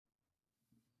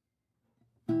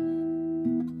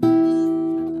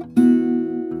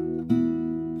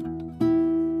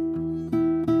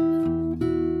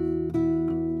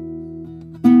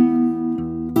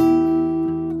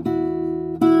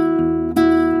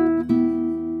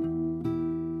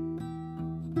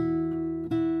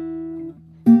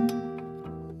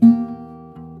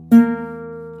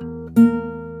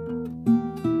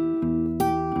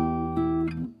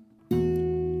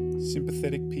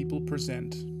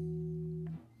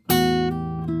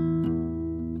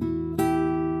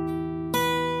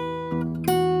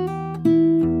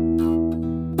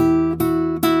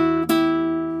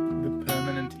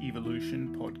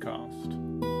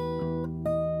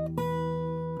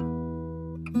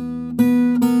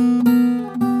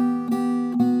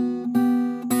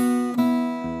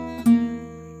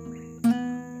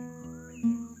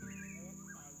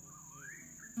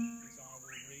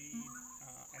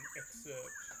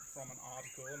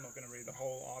I'm not going to read the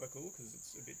whole article because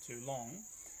it's a bit too long,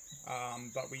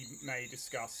 but we may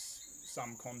discuss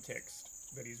some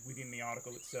context that is within the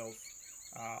article itself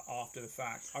after the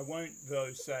fact. I won't,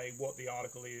 though, say what the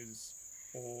article is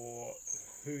or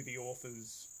who the author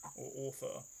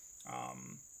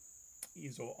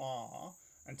is or are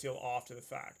until after the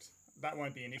fact. That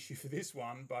won't be an issue for this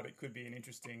one, but it could be an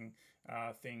interesting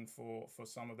thing for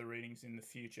some of the readings in the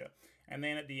future. And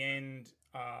then at the end,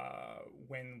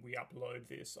 when we upload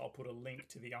this, I'll put a link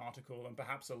to the article and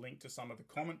perhaps a link to some of the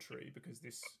commentary, because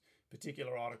this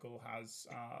particular article has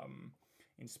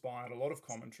inspired a lot of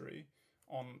commentary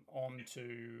onto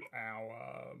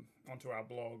our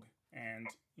blog and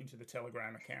into the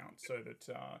Telegram account, so that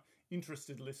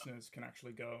interested listeners can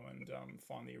actually go and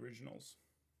find the originals.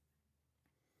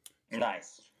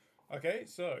 Nice. Okay,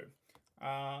 so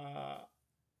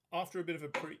after a bit of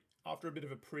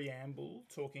a preamble,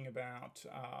 talking about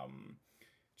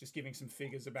just giving some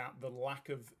figures about the lack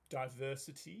of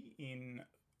diversity in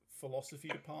philosophy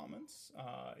departments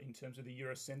in terms of the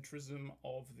Eurocentrism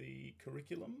of the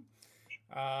curriculum,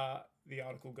 the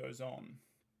article goes on.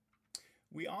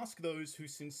 We ask those who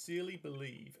sincerely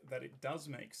believe that it does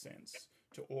make sense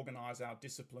to organise our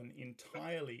discipline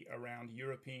entirely around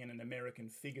European and American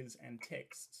figures and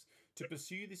texts to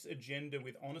pursue this agenda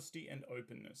with honesty and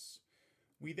openness.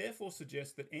 We therefore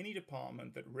suggest that any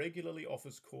department that regularly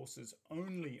offers courses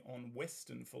only on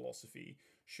Western philosophy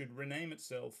should rename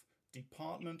itself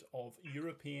Department of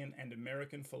European and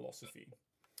American Philosophy.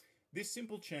 This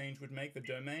simple change would make the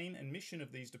domain and mission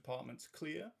of these departments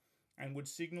clear and would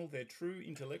signal their true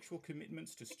intellectual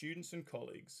commitments to students and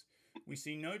colleagues. We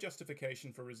see no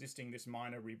justification for resisting this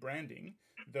minor rebranding,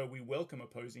 though we welcome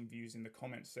opposing views in the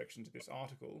comments section to this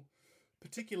article,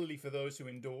 particularly for those who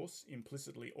endorse,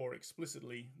 implicitly or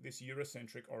explicitly, this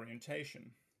Eurocentric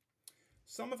orientation.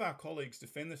 Some of our colleagues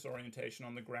defend this orientation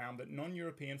on the ground that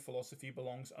non-European philosophy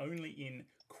belongs only in,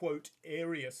 quote,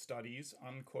 area studies,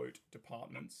 unquote,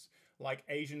 departments, like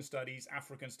Asian studies,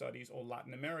 African studies, or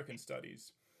Latin American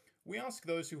studies. We ask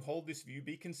those who hold this view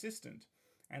be consistent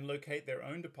and locate their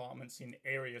own departments in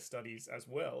area studies as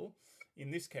well, in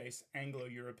this case,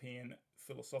 Anglo-European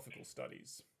philosophical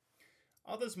studies.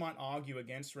 Others might argue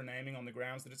against renaming on the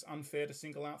grounds that it's unfair to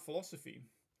single out philosophy.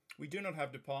 We do not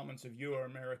have departments of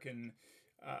Euro-American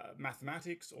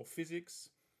mathematics or physics.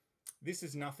 This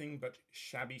is nothing but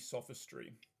shabby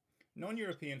sophistry.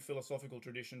 Non-European philosophical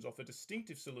traditions offer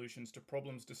distinctive solutions to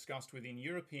problems discussed within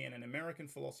European and American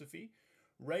philosophy,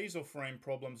 raise or frame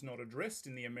problems not addressed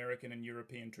in the American and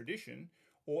European tradition,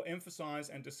 or emphasize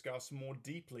and discuss more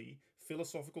deeply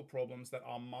philosophical problems that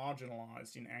are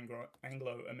marginalized in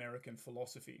Anglo-American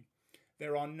philosophy.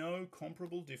 There are no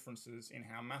comparable differences in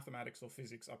how mathematics or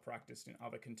physics are practiced in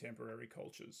other contemporary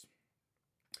cultures.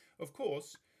 Of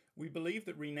course, we believe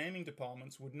that renaming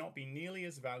departments would not be nearly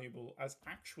as valuable as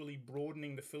actually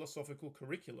broadening the philosophical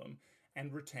curriculum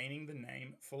and retaining the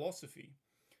name philosophy.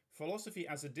 Philosophy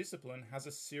as a discipline has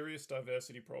a serious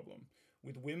diversity problem,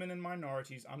 with women and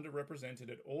minorities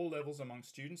underrepresented at all levels among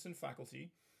students and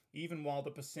faculty, even while the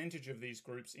percentage of these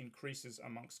groups increases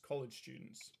amongst college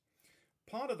students.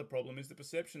 Part of the problem is the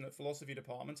perception that philosophy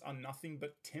departments are nothing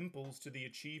but temples to the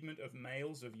achievement of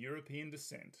males of European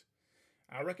descent.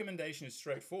 Our recommendation is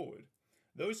straightforward.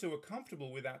 Those who are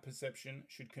comfortable with that perception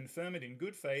should confirm it in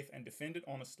good faith and defend it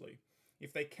honestly.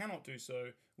 If they cannot do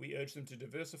so, we urge them to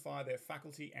diversify their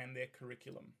faculty and their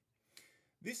curriculum.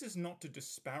 This is not to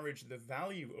disparage the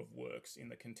value of works in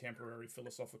the contemporary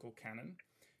philosophical canon.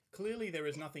 Clearly, there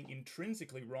is nothing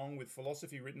intrinsically wrong with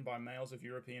philosophy written by males of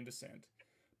European descent,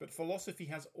 but philosophy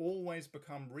has always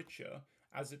become richer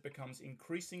as it becomes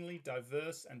increasingly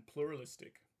diverse and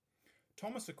pluralistic.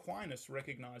 Thomas Aquinas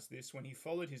recognized this when he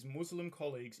followed his Muslim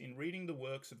colleagues in reading the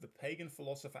works of the pagan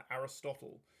philosopher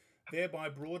Aristotle, thereby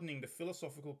broadening the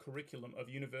philosophical curriculum of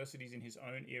universities in his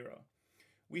own era.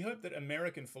 We hope that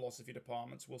American philosophy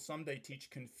departments will someday teach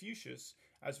Confucius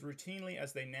as routinely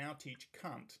as they now teach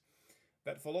Kant,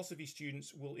 that philosophy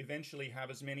students will eventually have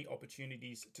as many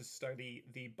opportunities to study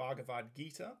the Bhagavad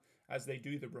Gita as they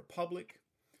do the Republic,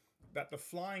 that the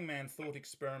flying man thought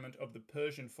experiment of the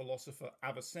Persian philosopher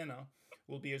Avicenna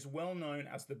will be as well known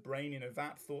as the brain in a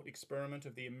vat thought experiment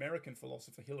of the American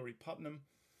philosopher Hilary Putnam,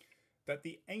 that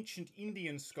the ancient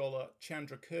Indian scholar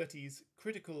Chandrakirti's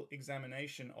critical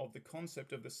examination of the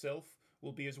concept of the self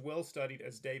will be as well studied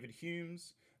as David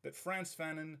Hume's, that Frantz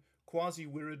Fanon,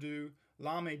 Kwasi Wiredu,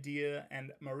 Lame Deer,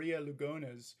 and Maria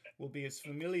Lugones will be as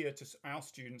familiar to our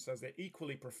students as their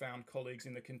equally profound colleagues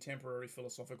in the contemporary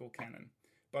philosophical canon.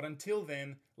 But until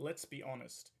then, let's be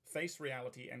honest, face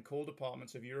reality, and call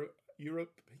departments of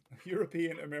Europe,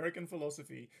 European American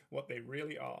philosophy what they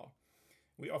really are.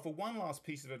 We offer one last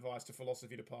piece of advice to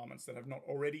philosophy departments that have not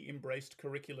already embraced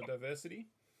curricular diversity.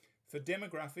 For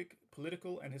demographic,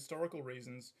 political, and historical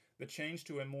reasons, the change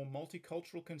to a more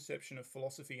multicultural conception of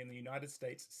philosophy in the United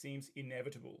States seems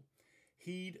inevitable.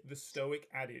 Heed the Stoic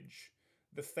adage: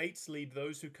 the fates lead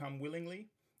those who come willingly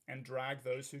and drag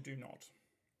those who do not.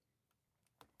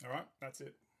 All right, that's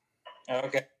it.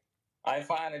 Okay. I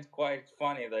find it quite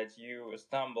funny that you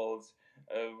stumbled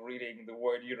reading the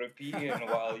word European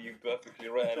while you perfectly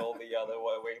read all the other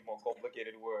way more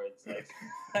complicated words.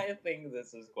 I think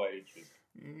this is quite interesting.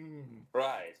 Mm.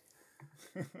 Right.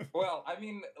 Well, I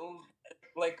mean,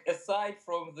 like aside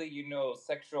from the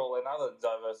sexual and other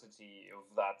diversity of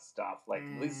that stuff, like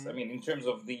this, I Mm. mean, in terms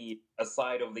of the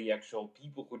aside of the actual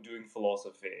people who doing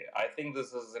philosophy, I think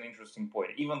this is an interesting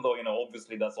point. Even though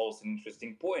obviously that's also an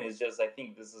interesting point. It's just I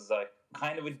think this is a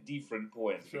kind of a different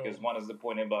point Sure. because one is the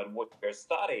point about what we're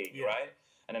studying, Yeah. right,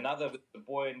 and another is the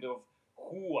point of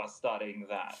who are studying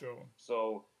that. Sure.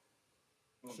 So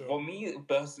Sure. for me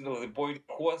personally, the point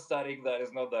who are studying that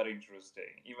is not that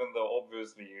interesting, even though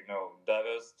obviously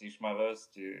diversity,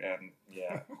 schmaversity, and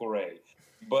yeah, hooray.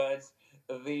 But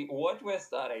the what we're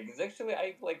studying is actually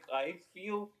I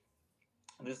feel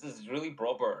this is really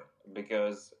proper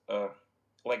because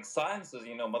like sciences,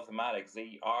 mathematics,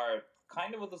 they are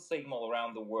kind of the same all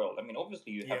around the world. I mean,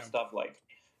 obviously you have Yeah. stuff like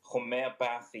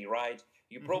homeopathy, right?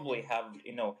 You Mm-hmm. probably have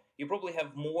you probably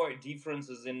have more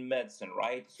differences in medicine,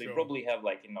 right? So you Sure. probably have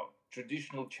like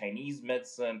traditional Chinese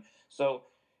medicine, so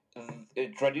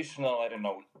traditional, I don't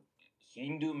know,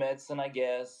 Hindu medicine, I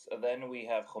guess. Then we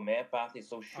have homeopathy.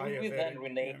 So should we then Ayurvedic.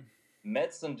 rename Yeah.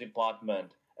 medicine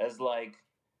department as like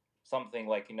something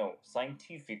like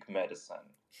scientific medicine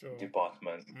Sure.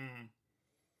 department, Mm.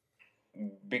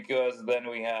 because then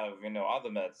we have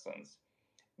other medicines.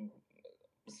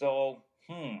 So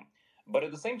but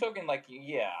at the same token, like,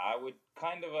 yeah, I would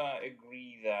kind of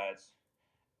agree that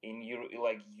in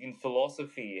like in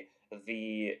philosophy,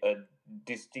 the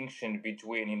distinction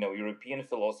between European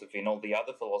philosophy and all the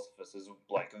other philosophers is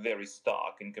like very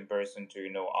stark in comparison to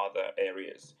other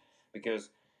areas,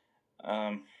 because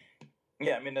um,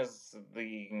 yeah, I mean, as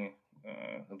the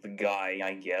guy,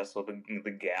 I guess, or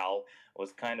the gal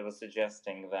was kind of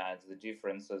suggesting that the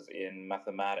differences in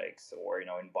mathematics or in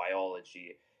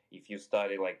biology, if you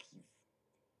study like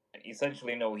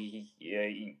essentially,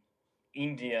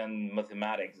 Indian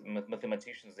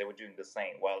mathematicians, they were doing the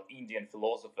same, while Indian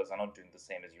philosophers are not doing the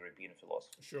same as European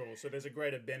philosophers. Sure. So there's a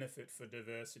greater benefit for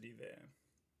diversity there.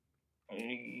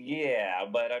 Yeah,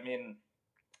 but I mean,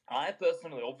 I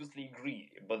personally obviously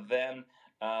agree, but then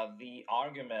the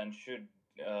argument should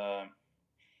uh,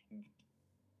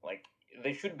 like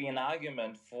there should be an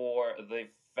argument for the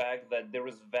fact that there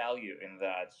is value in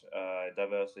that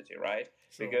diversity, right?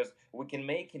 Sure. Because we can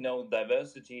make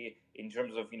diversity in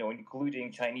terms of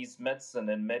including Chinese medicine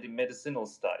and medicinal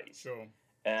studies. Sure.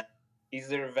 And is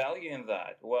there value in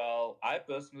that? Well, I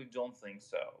personally don't think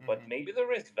so, but Mm-hmm. maybe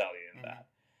there is value in Mm-hmm. that.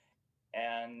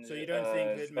 And So you don't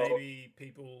think that so maybe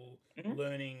people mhm.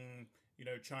 learning,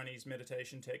 Chinese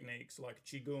meditation techniques like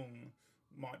qigong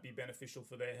might be beneficial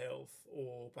for their health,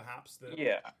 or perhaps that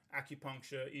Yeah,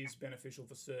 acupuncture is beneficial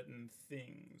for certain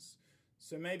things.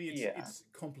 So maybe yeah, it's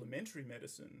complementary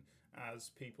medicine, as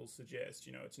people suggest.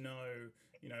 It's no,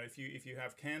 if you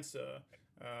have cancer,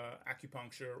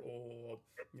 acupuncture or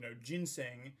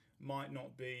ginseng might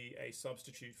not be a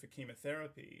substitute for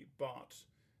chemotherapy, but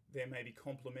there may be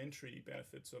complementary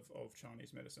benefits of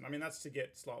Chinese medicine. I mean, that's to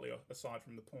get slightly aside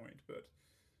from the point, but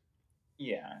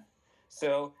yeah.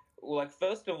 So, like,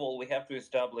 first of all, we have to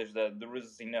establish that there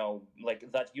is,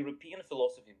 like that European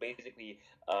philosophy basically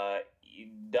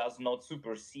it does not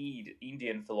supersede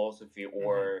Indian philosophy mm-hmm.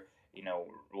 or,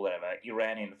 whatever,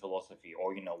 Iranian philosophy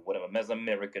or, whatever,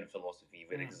 Mesoamerican philosophy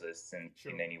if it Mm, exists in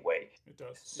sure, any way. it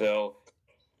does. Yeah. So,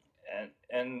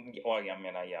 and well, yeah, I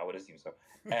mean, yeah, I would assume so.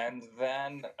 And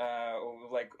then,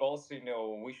 like, also,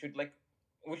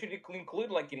 we should include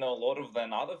like a lot of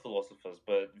then other philosophers,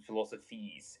 but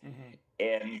philosophies, Mm-hmm.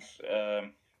 and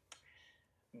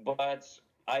but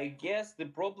I guess the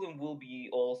problem will be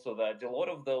also that a lot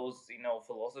of those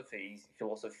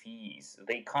philosophies,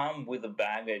 they come with a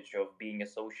baggage of being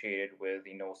associated with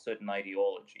certain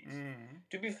ideologies. Mm,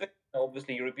 To be fair,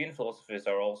 obviously European philosophers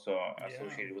are also yeah.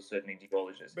 associated with certain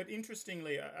ideologies. But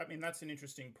interestingly, I mean that's an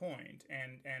interesting point,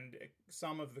 and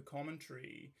some of the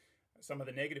commentary, some of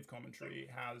the negative commentary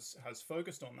has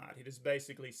focused on that. It has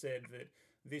basically said that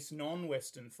this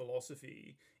non-Western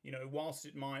philosophy, whilst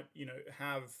it might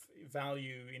have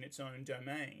value in its own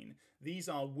domain, these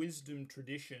are wisdom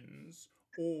traditions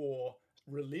or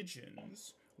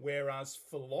religions, whereas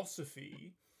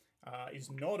philosophy is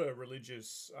not a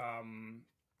religious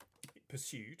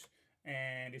pursuit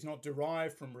and is not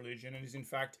derived from religion and is in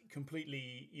fact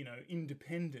completely,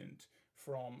 independent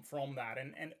from that,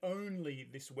 and only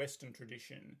this Western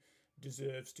tradition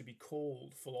deserves to be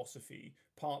called philosophy,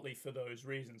 partly for those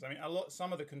reasons. I mean,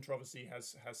 some of the controversy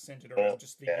has centered Oh, around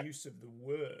just the yeah. use of the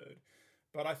word,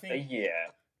 but I think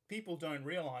Yeah. people don't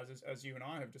realize, as you and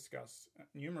I have discussed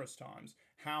numerous times,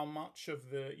 how much of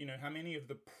how many of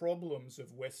the problems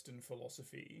of Western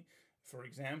philosophy, for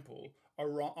example,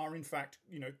 are in fact,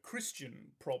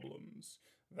 Christian problems.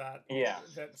 That Yeah.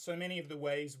 that so many of the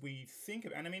ways we think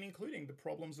of, and I mean, including the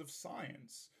problems of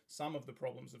science, some of the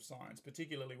problems of science,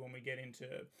 particularly when we get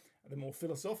into the more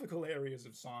philosophical areas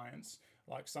of science,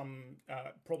 like some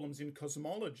problems in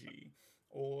cosmology,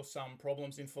 or some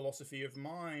problems in philosophy of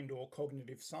mind or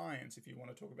cognitive science, if you want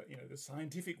to talk about, the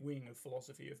scientific wing of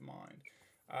philosophy of mind.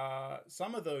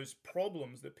 Some of those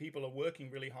problems that people are working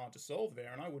really hard to solve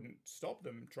there, and I wouldn't stop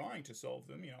them trying to solve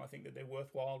them. I think that they're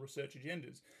worthwhile research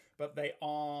agendas, but they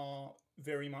are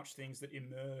very much things that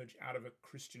emerge out of a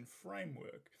Christian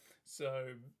framework.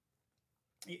 So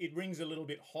it rings a little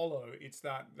bit hollow. It's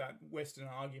that Western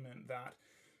argument that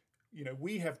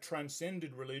we have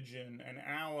transcended religion and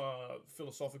our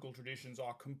philosophical traditions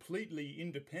are completely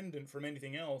independent from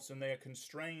anything else, and they are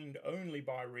constrained only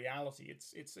by reality.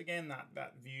 It's again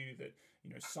that view that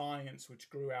science, which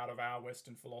grew out of our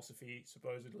Western philosophy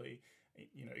supposedly,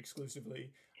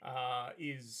 exclusively,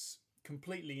 is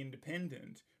completely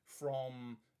independent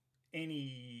from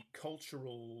any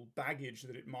cultural baggage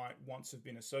that it might once have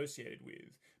been associated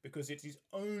with, because it is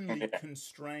only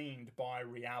constrained by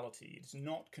reality. It's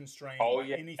not constrained Oh by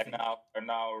yeah, anything. and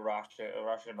now a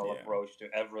rational Yeah, approach to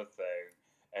everything,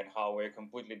 and how we're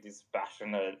completely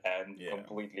dispassionate and yeah,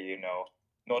 completely,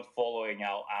 not following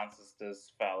our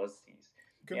ancestors' fallacies.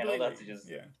 That's completely. just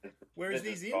Yeah. Whereas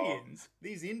they're just wrong.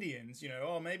 These Indians,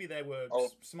 maybe they were Oh,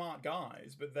 smart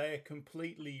guys, but they're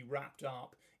completely wrapped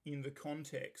up in the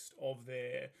context of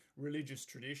their religious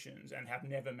traditions and have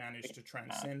never managed to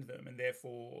transcend them, and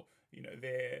therefore,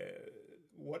 they're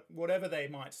whatever they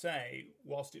might say,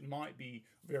 whilst it might be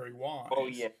very oh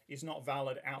wise, yeah, is not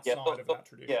valid yeah. outside of So, that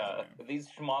tradition. yeah, these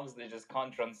schmucks they just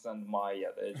can't transcend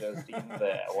Maya. They're just in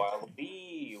there, while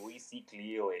we see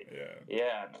clearly. Yeah.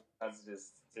 Yeah, no, that's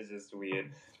just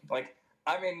weird. Like,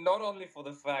 I mean, not only for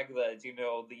the fact that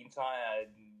the entire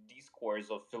discourse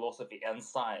of philosophy and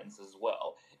science as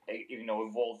well,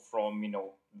 evolved from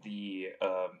the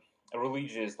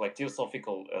religious, like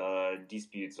theosophical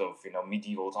disputes of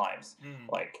medieval times, Mm.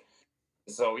 like.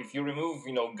 So if you remove,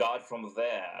 God from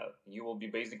there, you will be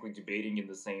basically debating in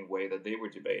the same way that they were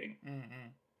debating.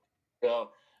 Mm-mm.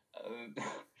 So,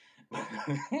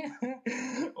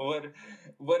 but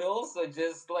but also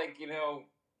just like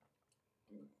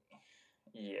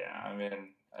yeah. I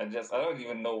mean, I don't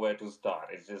even know where to start.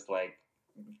 It's just like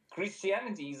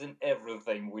Christianity isn't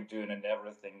everything we do, and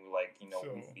everything like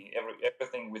Sure.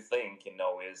 everything we think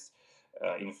is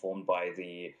informed by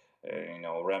the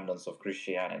remnants of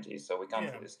Christianity. So we can't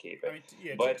Yeah. really escape I it. mean,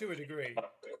 yeah, But to a degree.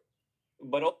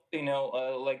 but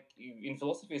also like in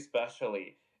philosophy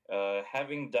especially,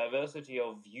 having diversity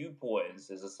of viewpoints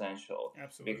is essential,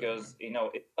 Absolutely. Yeah. because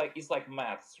it's like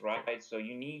maths, right? So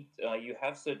you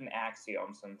have certain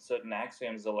axioms, and certain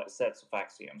axioms are like sets of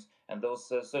axioms, and those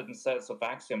certain sets of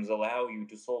axioms allow you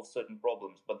to solve certain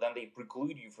problems, but then they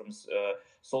preclude you from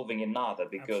solving another,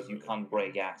 because you Absolutely. can't Yeah.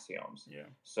 break axioms. Yeah.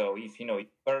 So if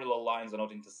parallel lines are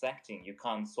not intersecting, you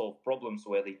can't solve problems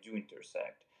where they do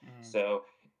intersect. Mm. So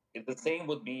the same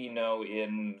would be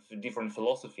in different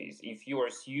philosophies. If you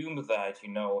assume that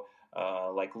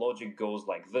like logic goes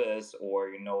like this,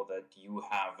 or that you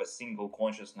have a single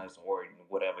consciousness, or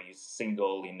whatever, you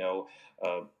single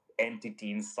uh,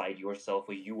 entity inside yourself,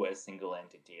 or you as single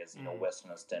entity, as Mm.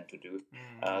 Westerners tend to do,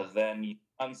 Mm. then you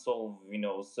can solve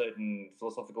certain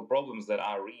philosophical problems that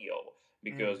are real, Mm.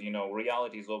 because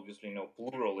reality is obviously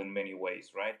plural in many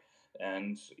ways, right?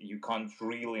 And you can't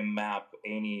really map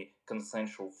any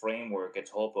consensual framework at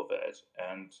top of it,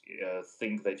 and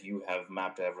think that you have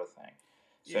mapped everything.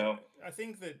 Yeah, So I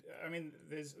think that, I mean,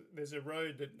 there's a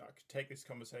road that I could take this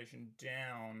conversation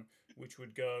down, which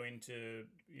would go into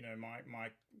my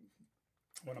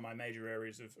one of my major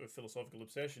areas of philosophical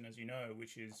obsession, as you know,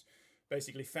 which is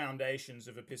basically foundations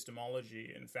of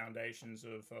epistemology and foundations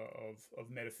of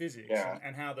metaphysics, yeah,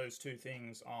 and how those two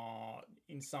things are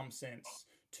in some sense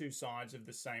two sides of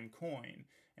the same coin.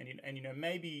 And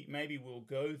maybe we'll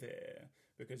go there,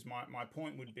 because my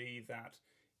point would be that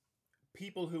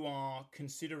people who are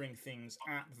considering things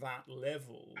at that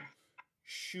level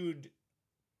should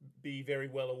be very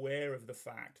well aware of the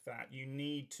fact that you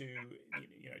need to,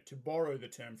 to borrow the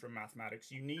term from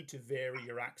mathematics, you need to vary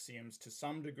your axioms to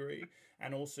some degree,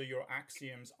 and also your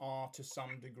axioms are to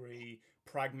some degree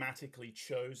pragmatically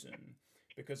chosen,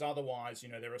 because otherwise,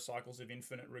 there are cycles of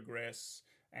infinite regress,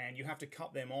 and you have to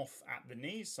cut them off at the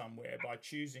knees somewhere by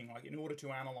choosing, like, in order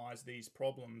to analyze these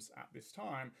problems at this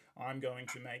time, I'm going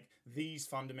to make these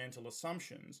fundamental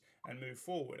assumptions and move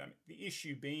forward. I mean, the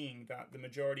issue being that the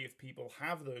majority of people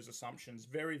have those assumptions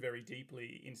very, very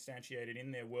deeply instantiated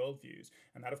in their worldviews,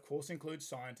 and that of course includes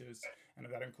scientists, and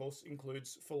that of course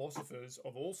includes philosophers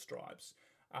of all stripes,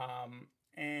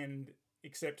 and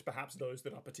except perhaps those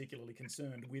that are particularly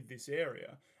concerned with this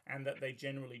area, and that they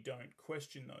generally don't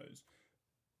question those.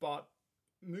 But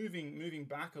moving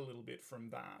back a little bit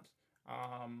from that,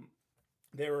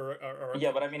 there are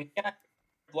yeah, but I mean, can I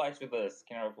reply to this?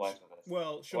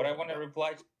 Well, sure. What I want to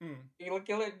reply to, Mm.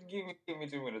 give me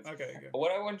 2 minutes. Okay, good.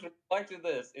 What I want to reply to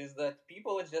this is that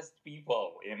people are just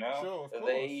people, Sure, of course.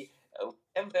 They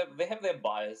have their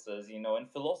biases, and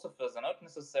philosophers are not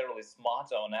necessarily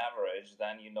smarter on average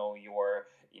than you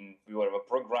are a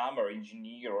programmer,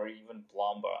 engineer, or even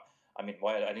plumber. I mean,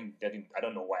 why I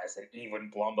don't know why I said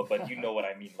even plumber, but you know what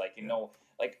I mean. Like,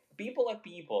 like people are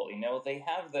people. They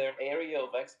have their area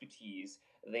of expertise.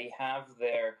 They have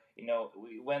their,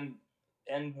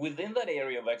 and within that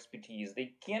area of expertise,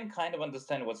 they can kind of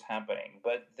understand what's happening.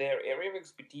 But their area of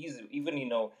expertise, even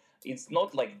it's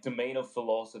not like domain of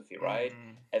philosophy, right?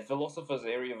 A philosopher's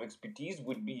area of expertise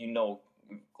would be,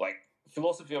 like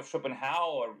philosophy of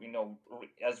Schopenhauer,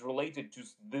 as related to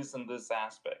this and this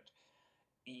aspect.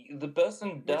 The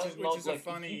person does which is not a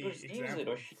funny he perceives example. it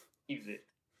or she perceives it.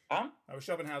 Huh?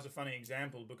 Schopenhauer's a funny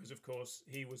example because, of course,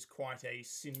 he was quite a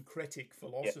syncretic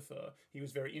philosopher. Yeah. He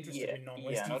was very interested in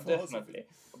non-Western no, philosophy.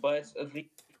 Definitely.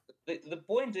 But the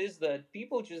point is that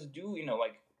people just do,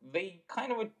 like, they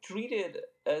kind of treat it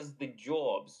as the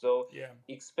job. So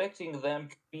expecting them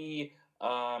to be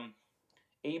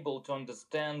able to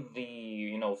understand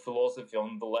the, philosophy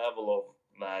on the level of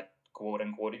that, quote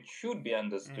unquote, it should be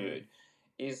understood,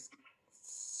 is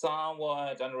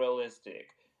somewhat unrealistic,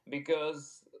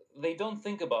 because they don't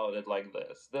think about it like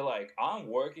this. They're like, I'm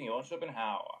working on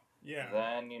Schopenhauer. Yeah.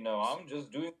 Then, I'm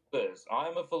just doing this.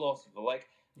 I'm a philosopher. Like,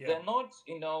 they're not,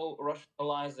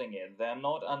 rationalizing it. They're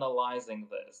not analyzing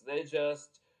this. They're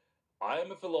just,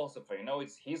 I'm a philosopher.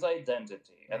 It's his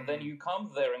identity. And then you come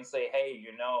there and say, hey,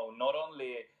 not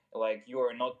only like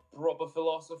you're not proper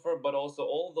philosopher, but also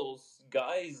all those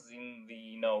guys in the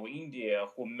India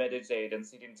who meditate and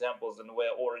sit in temples and wear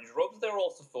orange robes, they're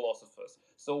also philosophers,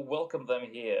 so welcome them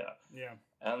here.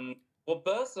 And for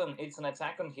person, it's an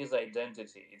attack on his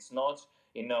identity. It's not,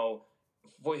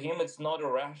 for him, it's not a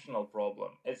rational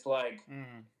problem. It's like,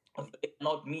 they're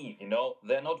not me,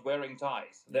 they're not wearing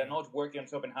ties, they're not working on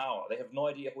Schopenhauer, they have no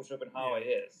idea who Schopenhauer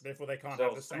is. Therefore, they can't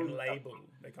have the same label.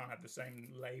 They can't have the same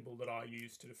label that I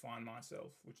use to define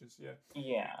myself, which is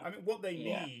I mean, what they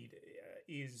need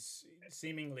is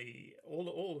seemingly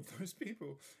all of those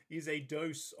people is a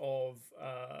dose of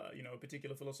a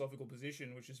particular philosophical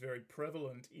position, which is very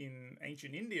prevalent in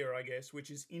ancient India, I guess,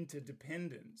 which is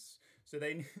interdependence. So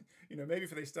they, maybe if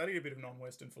they studied a bit of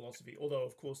non-Western philosophy, although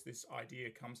of course this idea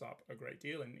comes up a great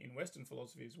deal in Western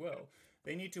philosophy as well,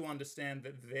 they need to understand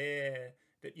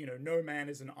that no man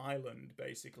is an island,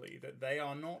 basically, that they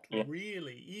are not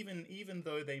really, even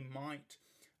though they might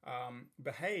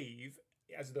behave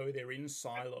as though they're in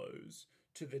silos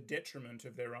to the detriment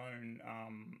of their own,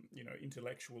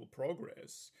 intellectual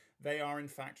progress, they are in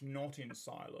fact not in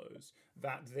silos,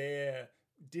 that their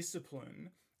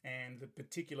discipline and the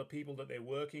particular people that they're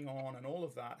working on and all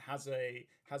of that has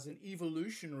an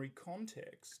evolutionary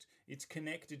context. It's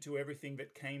connected to everything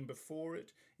that came before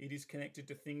it. It is connected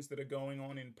to things that are going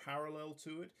on in parallel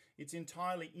to it. It's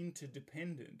entirely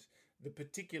interdependent. The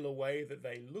particular way that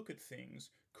they look at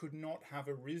things could not have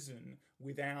arisen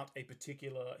without a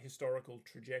particular historical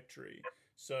trajectory.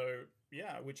 So,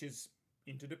 which is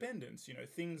interdependence.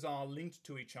 Things are linked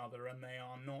to each other and they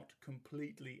are not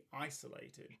completely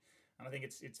isolated. And I think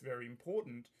it's very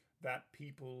important that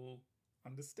people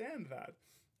understand that.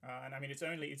 And I mean,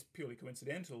 it's purely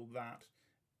coincidental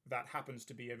that happens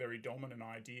to be a very dominant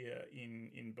idea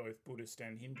in both Buddhist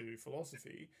and Hindu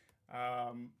philosophy.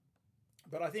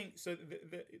 But I think so.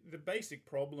 The basic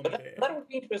problem there. That would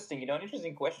be interesting. An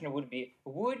interesting question would be: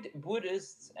 would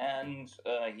Buddhists and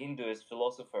Hinduist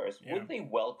philosophers would they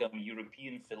welcome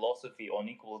European philosophy on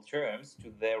equal terms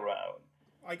to their own?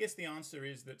 I guess the answer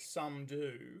is that some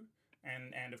do.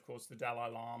 And of course, the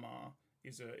Dalai Lama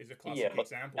is a Yeah, classic but the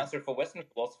example. answer for Western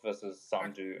philosophers is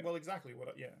some do. Well, exactly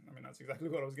what. Yeah, I mean that's exactly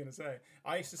what I was going to say.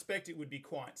 I suspect it would be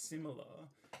quite similar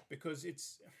because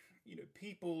it's,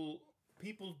 people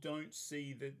don't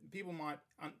see that people might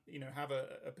have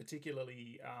a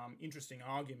particularly interesting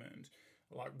argument,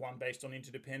 like one based on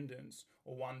interdependence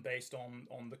or one based on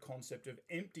the concept of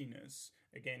emptiness,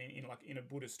 again in a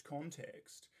Buddhist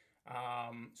context.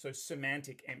 So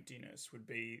semantic emptiness would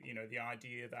be, the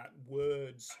idea that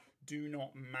words do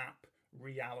not map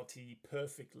reality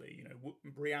perfectly.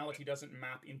 Reality doesn't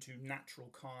map into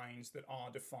natural kinds that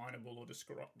are definable or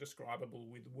describable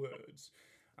with words.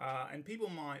 And people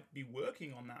might be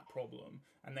working on that problem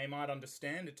and they might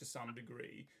understand it to some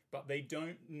degree, but they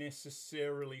don't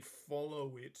necessarily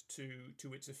follow it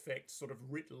to its effects sort of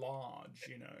writ large.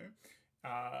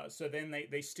 So then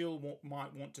they still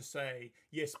might want to say,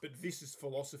 yes, but this is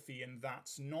philosophy and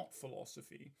that's not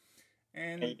philosophy.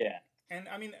 And Yeah, and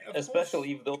I mean, of course,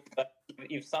 especially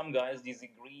if some guys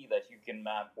disagree that you can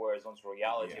map words onto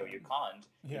reality or yeah, you can't.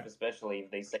 yeah, Especially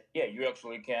if they say, yeah, you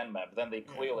actually can map, then they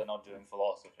yeah. clearly not doing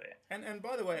philosophy. And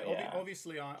by the way, Yeah,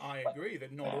 obviously, I but agree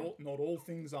that yeah. not all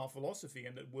things are philosophy,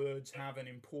 and that words have an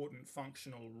important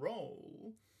functional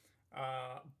role.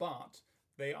 But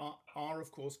they are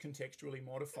of course contextually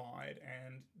modified,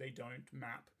 and they don't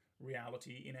map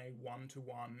reality in a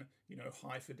one-to-one,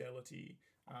 high fidelity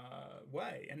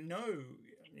way. And no,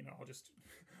 I'll just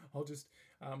I'll just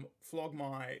flog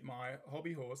my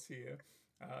hobby horse here.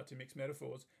 To mix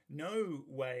metaphors, no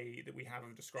way that we have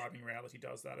of describing reality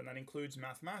does that, and that includes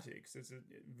mathematics. There's a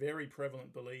very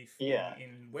prevalent belief Yeah,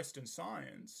 in Western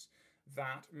science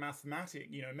that mathematics,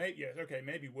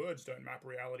 maybe words don't map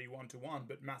reality one to one,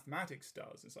 but mathematics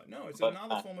does. It's like, no, it's but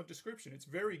another form of description. It's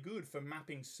very good for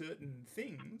mapping certain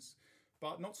things,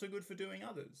 but not so good for doing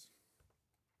others.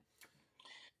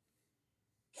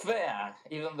 fair.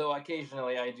 Even though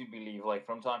occasionally I do believe, like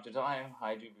from time to time,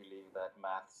 I do believe that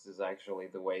maths is actually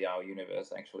the way our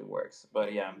universe actually works.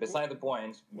 But yeah, beside the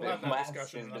point, We'll have that maths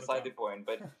discussion is another beside time. the point.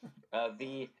 But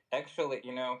the actually,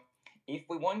 if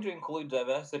we want to include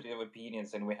diversity of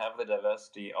opinions and we have the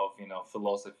diversity of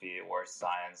philosophy or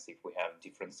science, if we have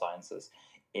different sciences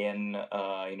in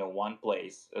one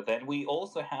place, then we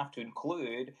also have to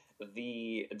include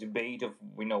the debate of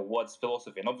what's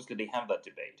philosophy, and obviously they have that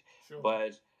debate, Sure.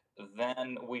 but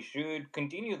then we should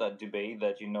continue that debate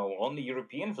that only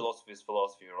European philosophy is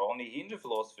philosophy or only Hindu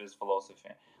philosophy is philosophy.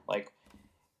 Like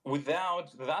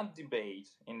without that debate,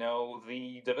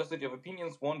 the diversity of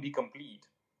opinions won't be complete.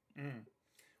 Mm.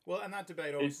 Well, and that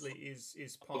debate It's obviously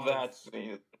is part of. that's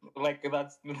like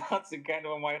that's a kind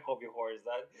of my hobby horse.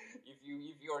 That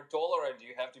if you're tolerant,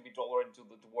 you have to be tolerant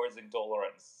towards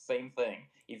intolerance. Same thing.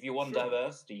 If you want Sure.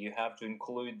 diversity, you have to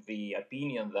include the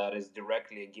opinion that is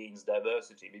directly against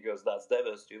diversity because that's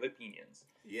diversity of opinions.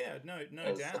 Yeah, no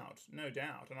As doubt, no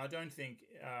doubt. And I don't think,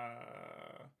 I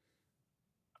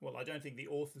don't think the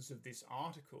authors of this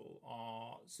article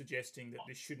are suggesting that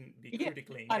this shouldn't be yeah,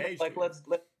 critically kind of engaged like with.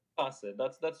 let's pass it.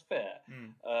 That's fair.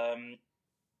 Mm. Um,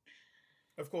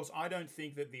 Of course, I don't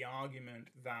think that the argument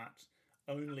that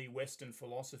only Western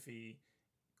philosophy,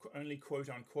 only quote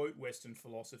unquote Western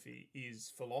philosophy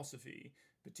is philosophy,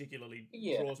 particularly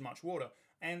yeah. draws much water.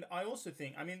 And I also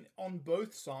think, I mean, on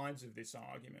both sides of this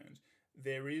argument,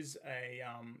 there is a,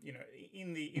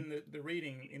 in the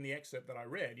reading in the excerpt that I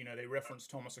read, they reference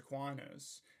Thomas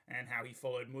Aquinas and how he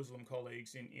followed Muslim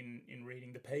colleagues in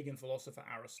reading the pagan philosopher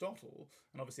Aristotle,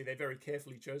 and obviously they've very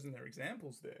carefully chosen their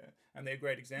examples there, and they're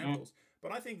great Mm. examples.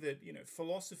 But I think that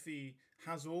philosophy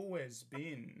has always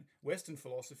been Western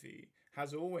philosophy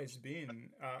has always been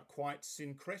quite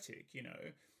syncretic.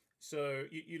 So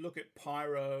you look at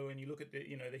Pyrrho and you look at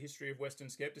the history of Western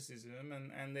skepticism,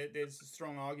 and there's a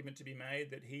strong argument to be made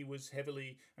that he was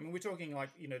heavily. I mean, we're talking like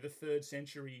the third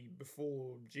century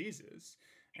before Jesus,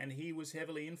 and he was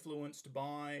heavily influenced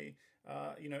by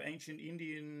ancient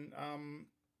Indian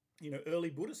early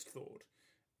Buddhist thought.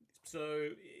 So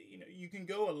you can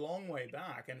go a long way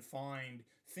back and find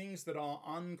things that are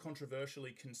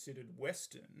uncontroversially considered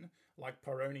Western, like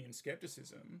Pyrrhonian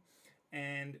skepticism,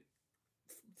 and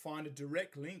find a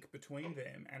direct link between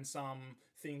them and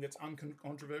something that's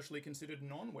uncontroversially considered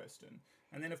non-Western.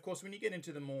 And then, of course, when you get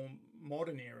into the more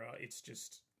modern era,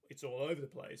 it's all over the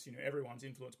place. Everyone's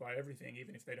influenced by everything,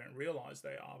 even if they don't realize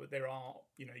they are. But there are,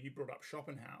 you brought up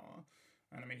Schopenhauer,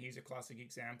 and I mean he's a classic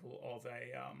example of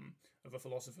a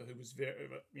philosopher who was very,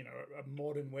 a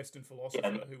modern Western Yeah,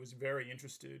 philosopher who was very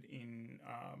interested in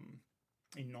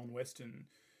non-Western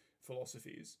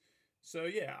philosophies. So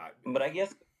yeah, but I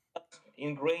guess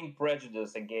ingrained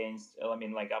prejudice against, I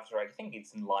mean, like after I think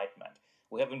it's Enlightenment,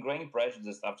 We have ingrained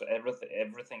prejudice after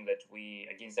everything that we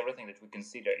against everything that we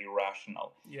consider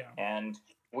irrational, Yeah. and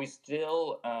we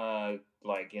still,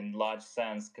 like in large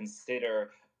sense,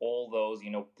 consider all those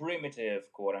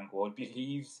primitive quote unquote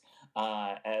beliefs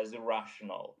as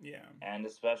irrational, Yeah. and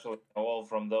especially all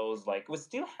from those, like, we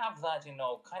still have that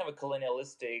kind of a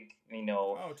colonialistic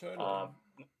Oh, totally. uh,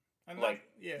 And that, like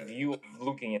yeah, view of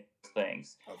looking at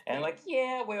things, of and course. like,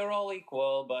 yeah, we're all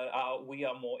equal, but we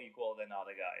are more equal than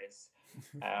other guys,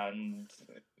 and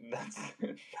that's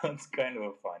that's kind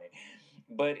of funny.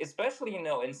 But especially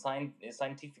in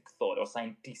scientific thought, or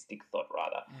scientistic thought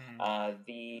rather, Mm.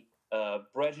 the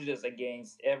prejudice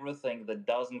against everything that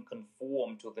doesn't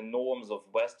conform to the norms of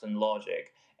Western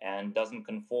logic and doesn't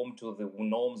conform to the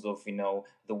norms of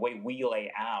the way we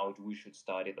lay out we should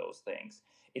study those things.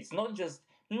 It's not just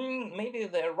maybe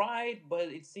they're right, but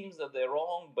it seems that they're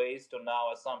wrong based on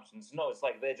our assumptions. No, it's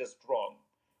like they're just wrong.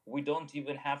 We don't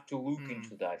even have to look Mm.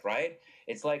 into that, right?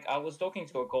 It's like I was talking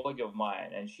to a colleague of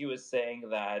mine, and she was saying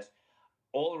that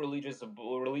all religions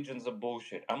are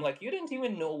bullshit. I'm like, you don't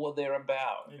even know what they're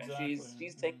about, and Exactly.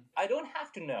 she's saying, Mm. I don't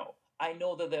have to know. I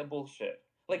know that they're bullshit.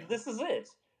 Like, Yeah. this is it.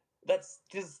 That's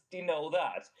just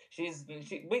that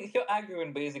her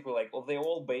argument basically, like, well, they're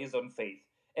all based on faith.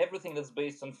 Everything that's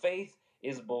based on faith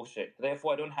is bullshit.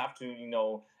 Therefore, I don't have to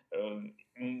know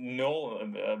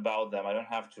about them. I don't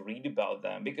have to read about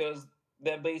them because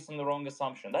they're based on the wrong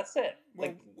assumption. That's it. Well,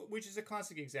 Like, which is a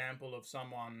classic example of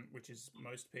someone, which is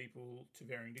most people to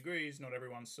varying degrees, not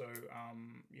everyone's so,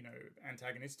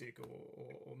 antagonistic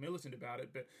or militant about it,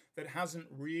 but that hasn't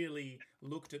really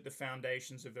looked at the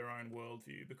foundations of their own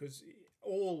worldview, because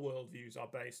all worldviews are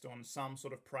based on some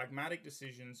sort of pragmatic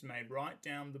decisions made right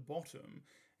down the bottom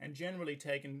and generally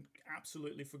taken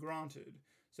absolutely for granted.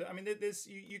 So, I mean, there's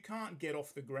you can't get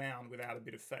off the ground without a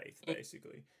bit of faith,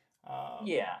 basically. Um,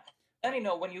 yeah. And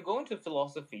when you go into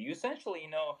philosophy, you essentially,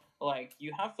 like,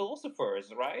 you have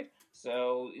philosophers, right?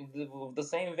 So in the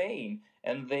same vein,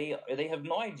 and they have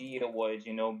no idea what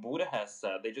Buddha has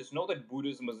said. They just know that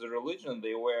Buddhism is a religion.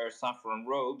 They wear saffron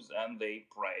robes and they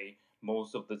pray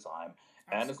most of the time.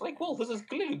 And it's like, Absolutely. well, this is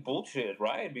clearly bullshit,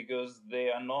 right? Because they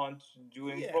are not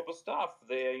doing Yeah. proper stuff.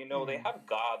 They Mm. have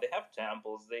God, they have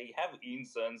temples, they have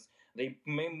incense, they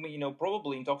may,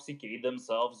 probably intoxicate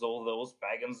themselves. All those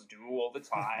pagans do all the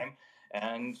time,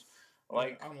 and Yeah,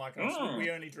 like, unlike us,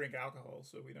 we only drink alcohol,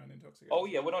 so we don't intoxicate oh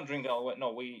yeah, ourselves. we don't drink alcohol.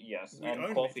 No, we yes, We and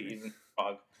only coffee drink. isn't a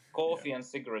drug. Yeah, Coffee and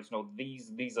cigarettes, no,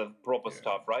 these are proper yeah.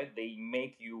 stuff, right? They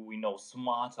make you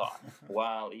smarter.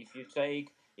 While if you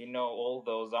take all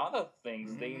those other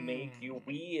things, they make you Mm.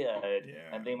 weird,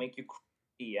 and they Yeah. make you crazy.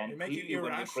 They And make you clearly,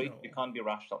 when you're crazy, you irrational. can't be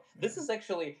rational. This Yeah. is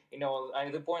actually,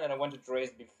 the point that I wanted to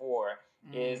raise before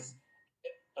Mm. is,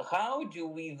 how do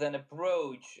we then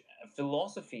approach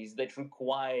philosophies that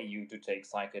require you to take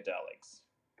psychedelics?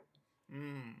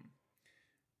 Mm.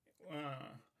 Uh,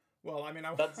 well, I mean,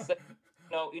 I. That's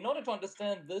in order to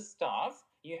understand this stuff,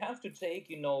 you have to take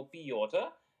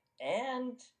peyote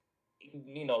and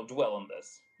dwell on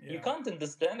this. You Yeah. can't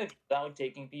understand it without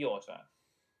taking peyote.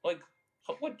 Like,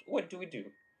 what do we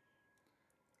do?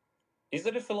 Is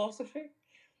it a philosophy?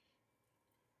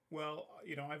 Well,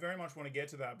 I very much want to get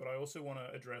to that, but I also want to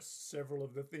address several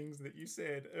of the things that you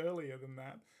said earlier than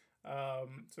that.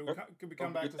 So could we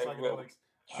come back to I will. psychedelics?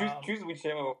 Choose Um, choose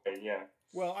whichever way. Yeah.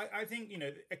 Well, I think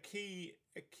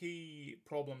a key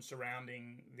problem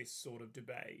surrounding this sort of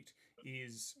debate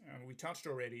is, and we touched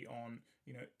already on,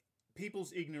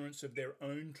 people's ignorance of their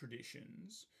own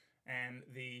traditions and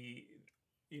the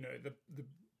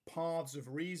paths of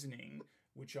reasoning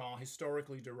which are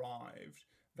historically derived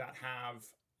that have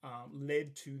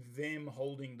led to them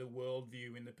holding the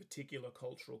worldview in the particular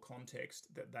cultural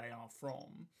context that they are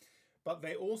from. But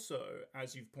they also,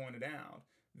 as you've pointed out,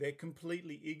 they're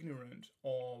completely ignorant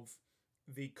of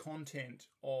the content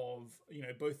of,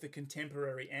 both the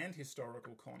contemporary and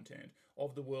historical content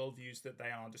of the worldviews that they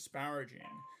are disparaging.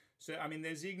 So, I mean,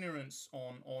 there's ignorance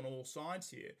on all sides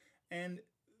here. And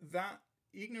that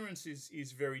ignorance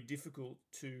is very difficult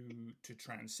to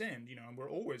transcend, and we're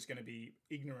always going to be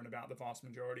ignorant about the vast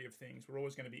majority of things. We're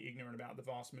always going to be ignorant about the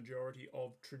vast majority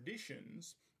of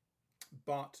traditions,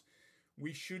 but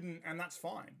we shouldn't, and that's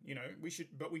fine, we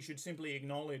should simply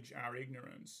acknowledge our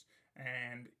ignorance,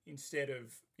 and instead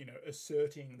of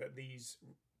asserting that these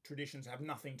traditions have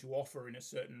nothing to offer in a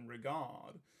certain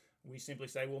regard, we simply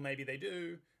say, well, maybe they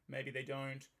do, maybe they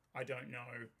don't, I don't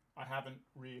know, I haven't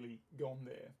really gone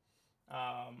there.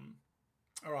 All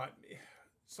right,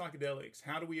 psychedelics.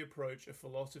 How do we approach a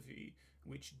philosophy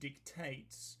which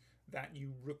dictates that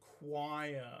you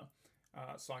require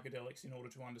psychedelics in order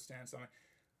to understand something?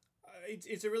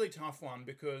 It's a really tough one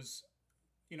because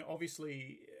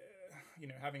obviously,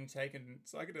 having taken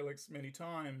psychedelics many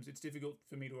times, it's difficult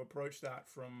for me to approach that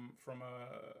from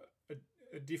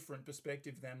a different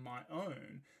perspective than my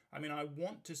own. I mean, I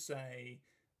want to say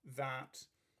that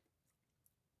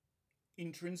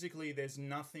intrinsically there's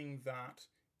nothing that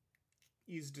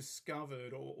is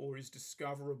discovered or is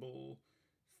discoverable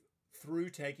through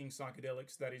taking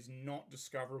psychedelics that is not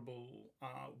discoverable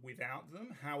without them.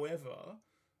 However,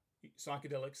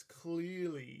 psychedelics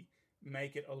clearly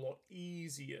make it a lot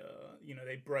easier.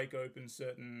 They break open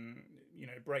certain,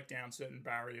 break down certain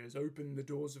barriers, open the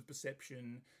doors of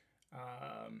perception,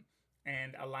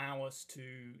 and allow us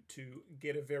to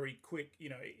get a very quick,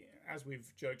 as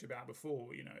we've joked about before,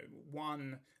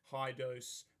 one high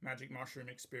dose magic mushroom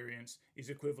experience is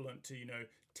equivalent to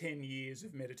 10 years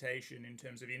of meditation in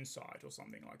terms of insight or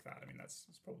something like that. I mean, that's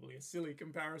probably a silly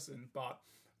comparison, but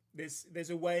there's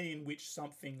a way in which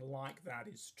something like that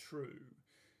is true.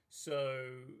 So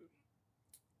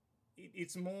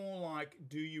it's more like,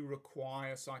 do you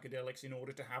require psychedelics in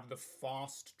order to have the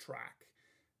fast track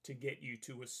to get you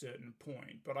to a certain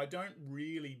point? But I don't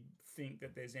really think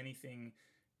that there's anything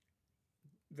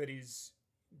that is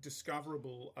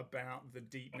discoverable about the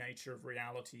deep nature of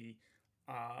reality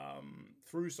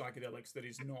through psychedelics that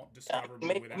is not discoverable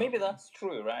without maybe them. that's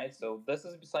true, right? So this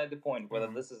is beside the point whether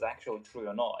this is actually true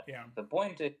or not. Yeah. The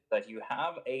point is that you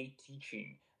have a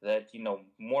teaching that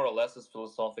more or less is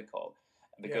philosophical,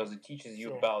 because it teaches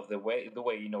you about the way the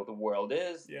world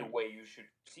is, the way you should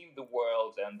perceive the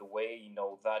world, and the way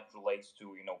that relates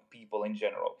to people in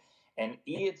general. And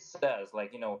it says,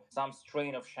 like, some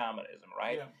strain of shamanism,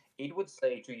 right? Yeah. It would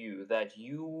say to you that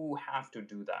you have to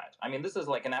do that. I mean, this is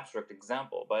like an abstract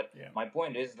example, but my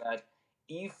point is that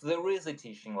if there is a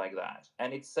teaching like that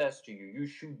and it says to you, you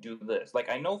should do this. Like,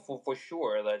 I know for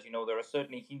sure that there are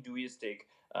certainly Hinduistic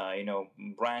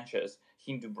branches,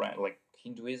 like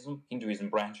Hinduism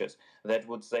branches that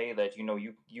would say that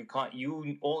you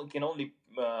can only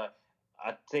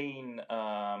attain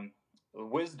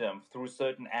wisdom through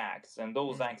certain acts, and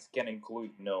those acts can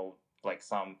include like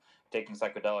some taking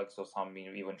psychedelics or some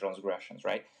even transgressions,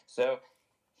 right? So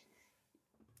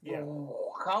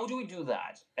how do we do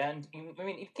that? And I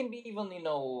mean, it can be even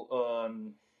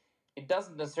it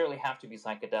doesn't necessarily have to be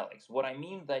psychedelics. What I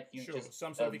mean that you just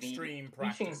some sort of extreme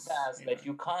practice. Teaching says that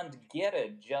you can't get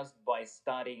it just by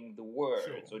studying the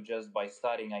words or just by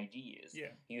studying ideas. Yeah.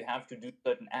 You have to do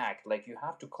certain act, like you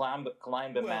have to climb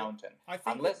a mountain. I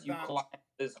think unless you climb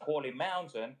this holy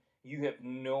mountain, you have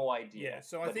no idea. Yeah.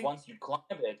 So but once you climb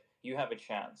it, you have a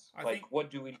chance.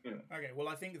 What do we do? Okay. Well,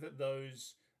 I think that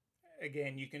those,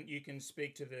 again, you can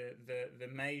speak to the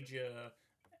major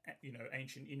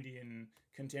ancient Indian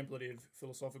contemplative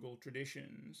philosophical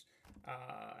traditions,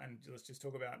 and let's just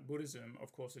talk about Buddhism.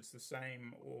 Of course, it's the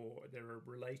same, or there are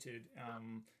related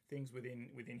things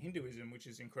within Hinduism, which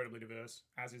is incredibly diverse,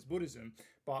 as is Buddhism.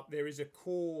 But there is a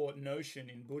core notion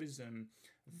in Buddhism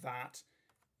that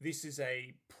this is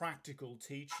a practical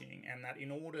teaching, and that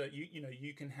in order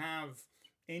you can have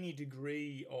any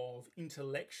degree of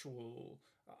intellectual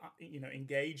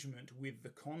engagement with the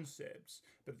concepts,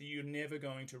 but that you're never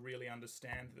going to really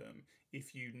understand them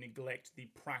if you neglect the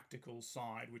practical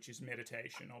side, which is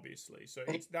meditation, obviously. So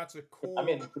that's a core. I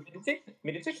mean,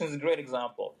 meditation is a great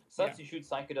example. Substitute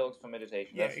psychedelics for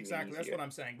meditation. Yeah, exactly. That's what I'm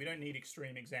saying. We don't need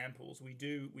extreme examples.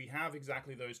 We have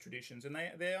exactly those traditions, and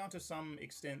they are to some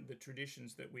extent the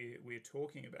traditions that we're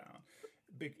talking about.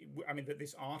 I mean, that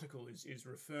this article is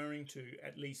referring to,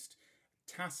 at least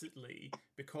tacitly,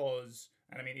 because,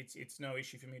 and I mean, it's no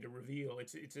issue for me to reveal.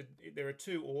 There are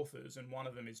two authors, and one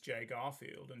of them is Jay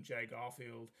Garfield, and Jay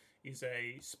Garfield is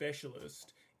a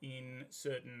specialist in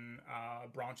certain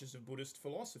branches of Buddhist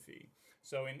philosophy.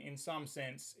 So in some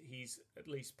sense, he's at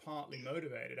least partly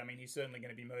motivated. I mean, he's certainly going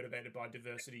to be motivated by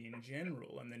diversity in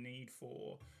general and the need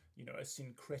for a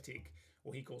syncretic,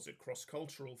 or he calls it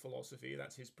cross-cultural philosophy.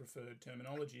 That's his preferred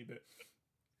terminology, but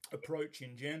approach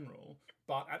in general.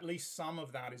 But at least some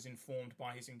of that is informed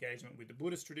by his engagement with the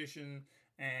Buddhist tradition,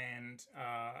 and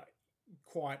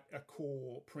quite a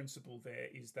core principle there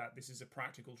is that this is a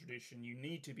practical tradition. You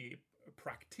need to be a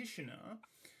practitioner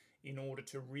in order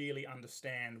to really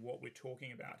understand what we're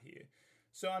talking about here.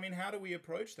 So, I mean, how do we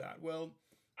approach that? Well,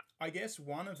 I guess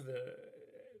one of the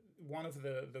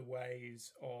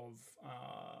ways of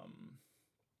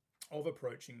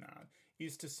approaching that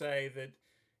is to say that,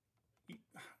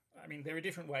 I mean, there are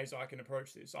different ways I can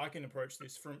approach this. I can approach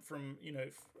this from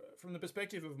the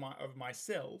perspective of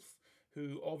myself,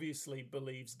 who obviously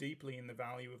believes deeply in the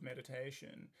value of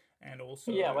meditation, and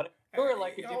also but you're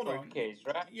like a different case,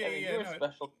 right? Yeah, you're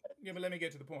special. Yeah, but let me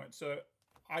get to the point. So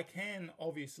I can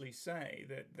obviously say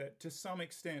that to some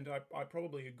extent I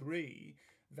probably agree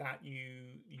that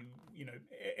you know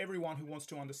everyone who wants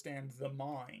to understand the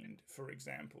mind, for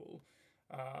example,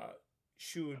 uh,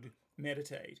 should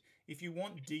meditate. If you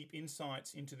want deep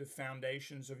insights into the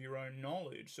foundations of your own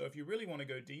knowledge, so if you really want to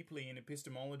go deeply in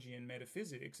epistemology and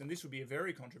metaphysics, and this would be a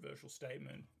very controversial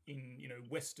statement in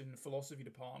Western philosophy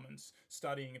departments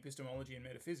studying epistemology and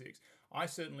metaphysics, I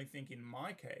certainly think in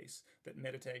my case that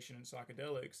meditation and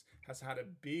psychedelics has had a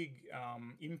big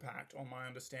impact on my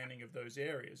understanding of those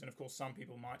areas. And of course, some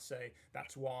people might say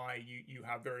that's why you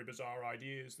have very bizarre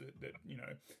ideas that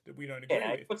we don't agree Yeah,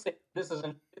 I with. would say this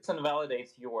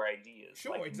invalidates your ideas,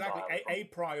 Sure, like exactly. entirely. A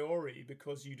priori,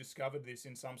 because you discovered this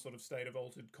in some sort of state of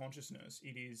altered consciousness,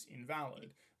 it is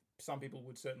invalid. Some people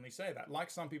would certainly say that. Like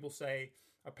some people say,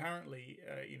 apparently,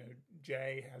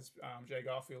 Jay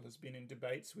Garfield has been in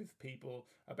debates with people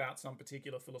about some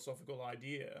particular philosophical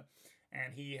idea,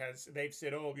 and they've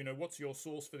said, oh, what's your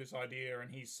source for this idea?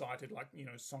 And he's cited like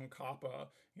Tsongkhapa,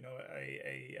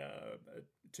 a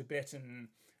Tibetan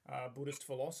Buddhist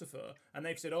philosopher, and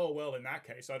they've said, "Oh well, in that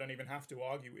case, I don't even have to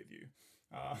argue with you."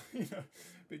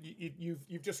 But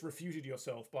you've just refuted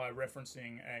yourself by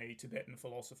referencing a Tibetan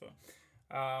philosopher.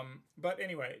 But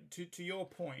anyway, to your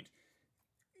point,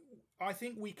 I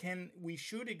think we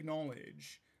should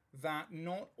acknowledge that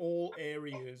not all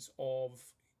areas of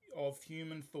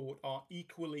human thought are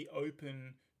equally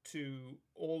open to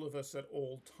all of us at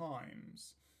all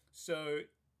times. So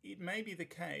it may be the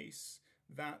case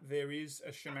that there is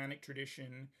a shamanic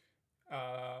tradition.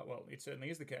 Well, it certainly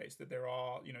is the case that there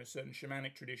are, certain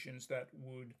shamanic traditions that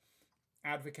would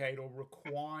advocate or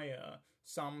require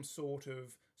some sort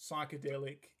of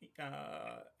psychedelic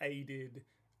aided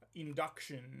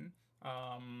induction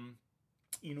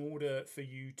in order for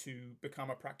you to become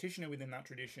a practitioner within that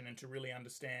tradition and to really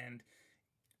understand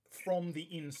from the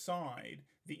inside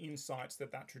the insights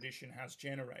that that tradition has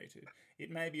generated. It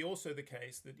may be also the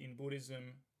case that in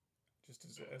Buddhism, just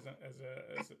as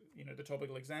the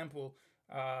topical example,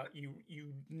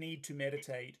 you need to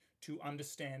meditate to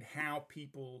understand how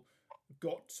people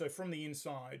from the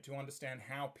inside, to understand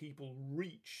how people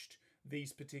reached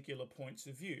these particular points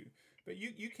of view. But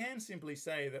you can simply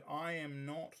say that I am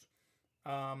not,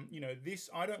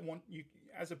 I don't want you,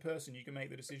 as a person, you can make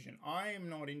the decision. I am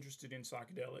not interested in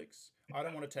psychedelics. I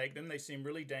don't want to take them. They seem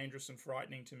really dangerous and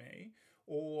frightening to me.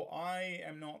 Or I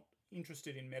am not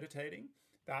interested in meditating.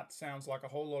 That sounds like a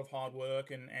whole lot of hard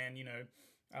work and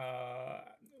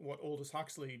what Aldous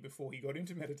Huxley, before he got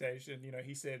into meditation,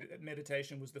 he said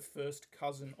meditation was the first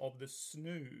cousin of the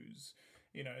snooze.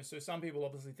 So some people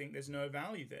obviously think there's no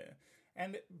value there.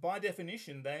 And by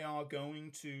definition, they are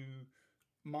going to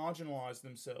marginalize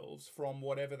themselves from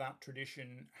whatever that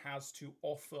tradition has to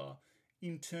offer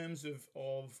in terms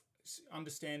of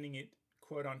understanding it,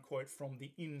 quote unquote, from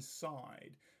the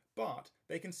inside. But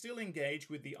they can still engage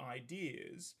with the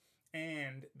ideas,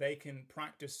 and they can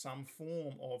practice some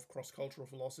form of cross-cultural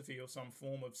philosophy or some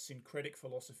form of syncretic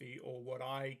philosophy, or what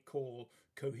I call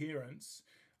coherence,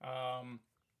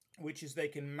 which is they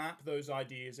can map those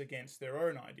ideas against their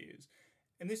own ideas.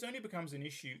 And this only becomes an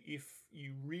issue if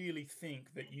you really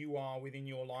think that you are, within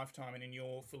your lifetime and in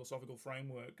your philosophical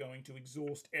framework, going to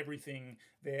exhaust everything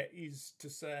there is to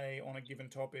say on a given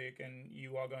topic, and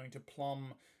you are going to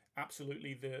plumb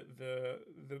absolutely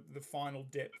the final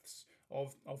depths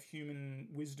of human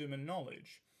wisdom and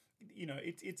knowledge.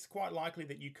 It's quite likely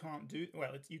that you can't do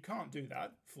you can't do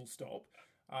that, full stop.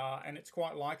 And it's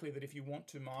quite likely that if you want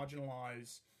to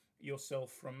marginalize yourself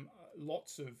from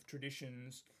lots of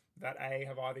traditions that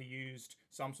have either used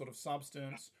some sort of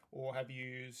substance or have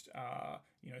used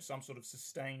some sort of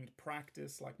sustained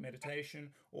practice like meditation,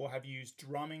 or have used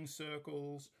drumming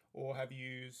circles, or have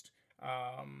used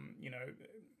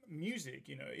music.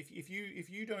 If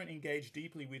you don't engage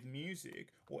deeply with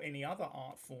music or any other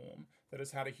art form that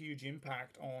has had a huge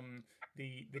impact on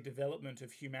the development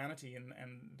of humanity and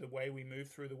the way we move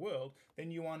through the world,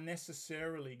 then you are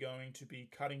necessarily going to be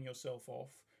cutting yourself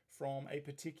off from a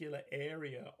particular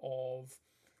area of,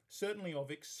 certainly,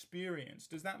 of experience.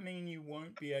 Does that mean you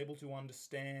won't be able to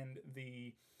understand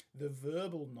the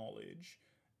verbal knowledge,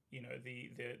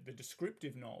 the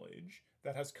descriptive knowledge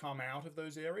that has come out of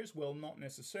those areas? Well, not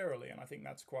necessarily, and I think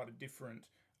that's quite a different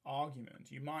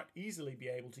argument. You might easily be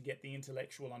able to get the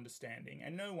intellectual understanding,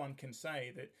 and no one can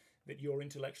say that your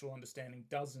intellectual understanding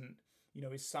doesn't,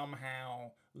 is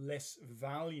somehow less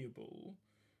valuable,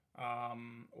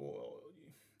 or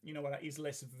is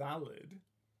less valid.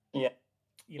 Yeah.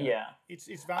 Yeah.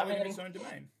 It's valid in its own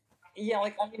domain. yeah,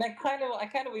 like I mean, I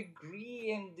kind of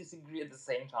agree and disagree at the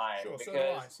same time Sure, so do I,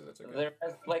 because so that's okay.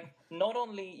 there's like not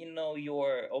only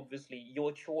your obviously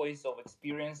your choice of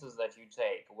experiences that you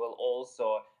take will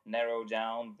also narrow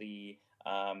down the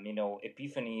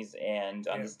epiphanies and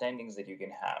Yeah, understandings that you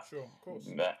can have. sure, of course.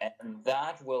 And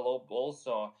that will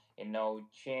also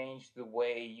change the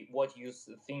way what you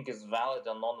think is valid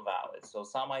and non-valid. So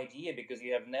some idea, because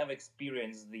you have never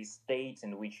experienced the state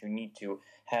in which you need to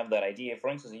have that idea. For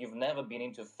instance, you've never been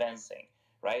into fencing,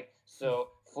 right? So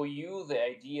for you, the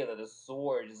idea that a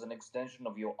sword is an extension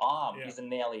of your arm Yeah, is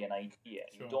an alien idea.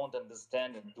 You sure. don't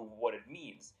understand what it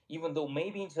means, even though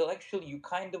maybe intellectually you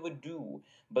kind of do.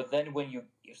 But then when you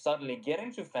suddenly get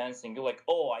into fencing, you're like,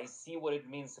 oh, I see what it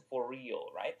means for real,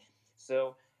 right?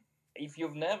 So if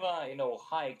you've never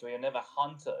hiked or you've never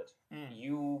hunted, Mm,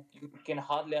 you can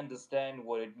hardly understand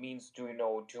what it means to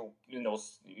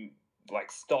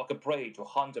like stalk a prey, to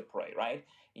hunt a prey, right?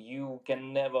 You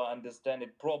can never understand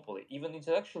it properly. Even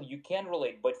intellectually you can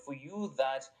relate, but for you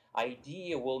that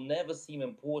idea will never seem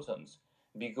important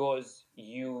because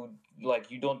you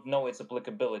don't know its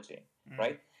applicability, mm,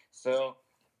 right? So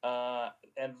uh,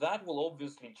 and that will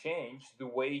obviously change the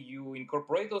way you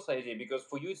incorporate those ideas, because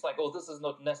for you it's like, oh, this is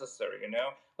not necessary,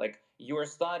 like you are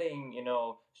studying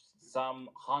some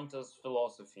hunter's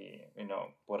philosophy,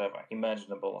 whatever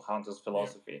imaginable hunter's yeah,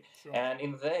 philosophy, sure. and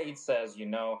in there it says,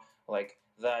 like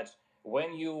that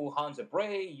when you hunt a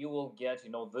prey you will get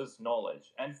this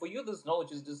knowledge, and for you this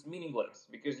knowledge is just meaningless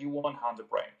because you won't hunt a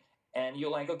prey, and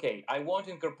you're like, okay, I want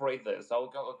to incorporate this,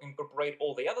 I'll incorporate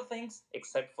all the other things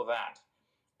except for that.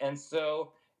 And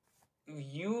so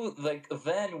you like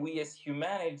then we as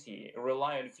humanity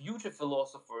rely on future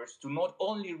philosophers to not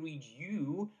only read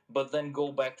you but then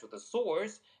go back to the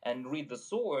source and read the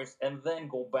source and then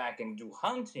go back and do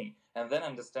hunting and then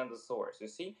understand the source, you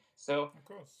see. So Of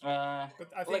course. uh But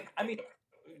I think, like I mean,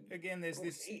 again, there's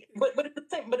this. but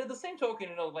at the same token,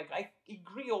 like I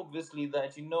agree obviously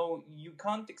that you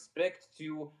can't expect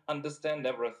to understand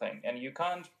everything, and you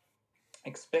can't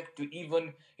expect to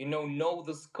even know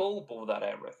the scope of that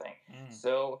everything. Mm,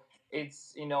 So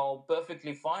it's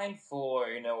perfectly fine for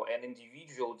an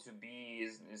individual to be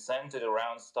centered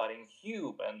around studying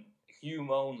Hume and Hume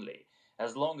only,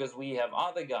 as long as we have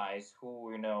other guys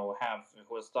who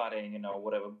are studying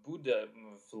whatever Buddha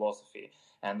philosophy,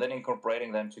 and then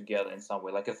incorporating them together in some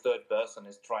way, like a third person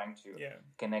is trying to yeah.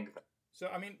 connect them. So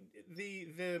I mean,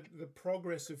 the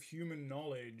progress of human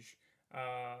knowledge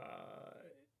uh,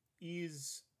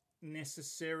 is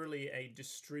necessarily a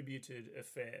distributed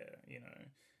affair.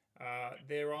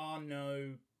 There are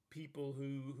no people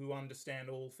who understand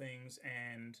all things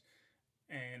and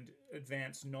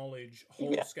advance knowledge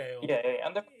whole Yeah, scale. yeah.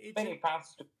 And there are It's an many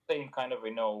paths to the same kind of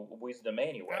wisdom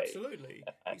anyway. absolutely.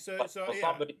 So Like so for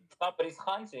yeah, somebody's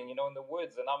hunting, in the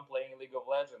woods, and I'm playing League of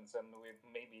Legends, and we're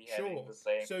maybe having sure. the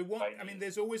same So what I mean, ideas.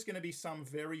 there's always going to be some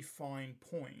very fine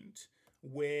point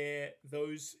where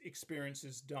those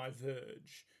experiences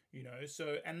diverge.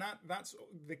 So and that's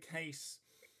the case.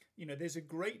 There's a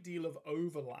great deal of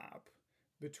overlap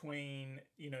between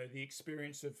the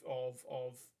experience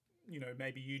of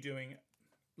maybe you doing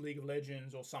League of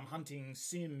Legends or some hunting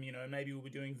sim. Maybe we'll be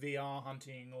doing VR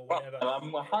hunting or Well, whatever.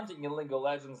 I'm hunting in League of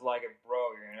Legends like a pro,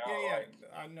 Yeah,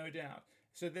 yeah, like. no doubt.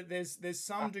 So that there's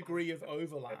some degree of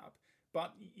overlap,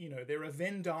 but there are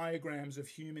Venn diagrams of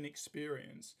human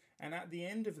experience, and at the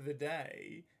end of the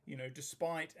day,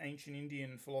 despite ancient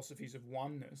Indian philosophies of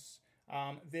oneness,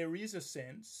 there is a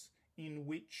sense in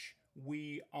which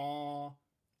we are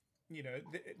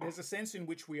there's a sense in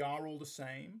which we are all the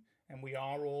same and we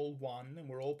are all one and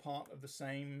we're all part of the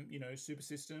same super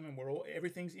system, and we're all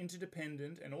everything's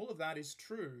interdependent, and all of that is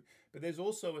true. But there's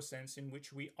also a sense in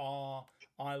which we are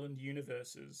island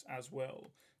universes as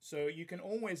well. So you can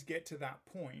always get to that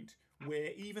point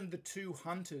where even the two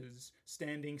hunters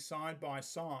standing side by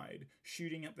side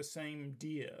shooting at the same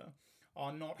deer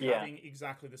are not Yeah, having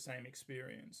exactly the same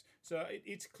experience. So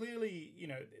it's clearly,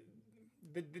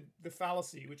 the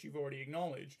fallacy, which you've already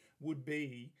acknowledged, would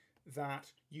be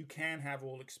that you can have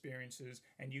all experiences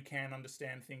and you can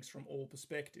understand things from all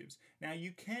perspectives. Now,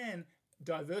 you can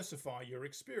diversify your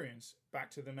experience. Back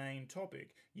to the main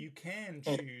topic, you can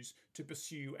choose to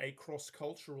pursue a cross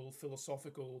cultural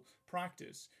philosophical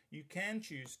practice. You can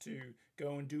choose to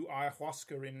go and do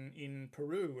ayahuasca in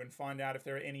Peru and find out if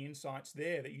there are any insights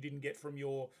there that you didn't get from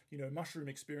your mushroom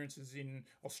experiences in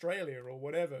Australia or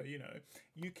whatever.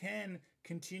 You can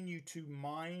continue to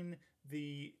mine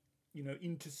the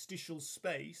interstitial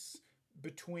space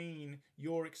between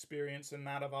your experience and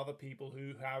that of other people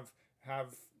who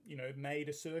have made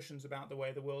assertions about the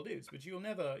way the world is, but you'll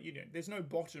never, there's no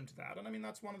bottom to that. And I mean,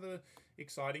 that's one of the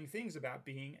exciting things about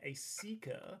being a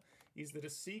seeker, is that a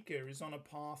seeker is on a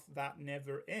path that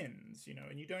never ends,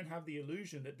 and you don't have the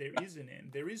illusion that there is an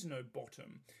end. There is no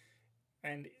bottom.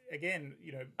 And again,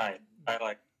 I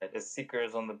like that. A seeker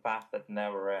is on the path that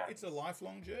never ends. It's a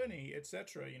lifelong journey,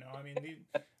 etc. I mean,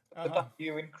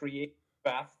 you even create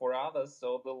path for others,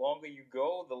 so the longer you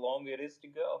go, the longer it is to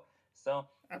go. So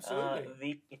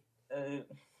absolutely.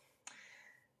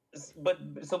 But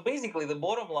so basically, the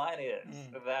bottom line is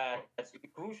that the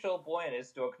crucial point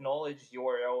is to acknowledge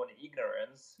your own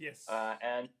ignorance. Yes.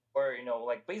 And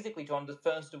basically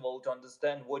first of all, to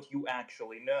understand what you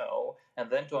actually know, and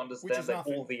then to understand that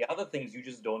all the other things you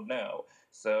just don't know.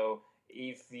 So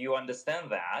if you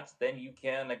understand that, then you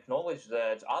can acknowledge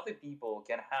that other people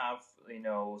can have,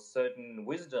 certain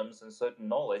wisdoms and certain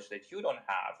knowledge that you don't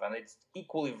have, and it's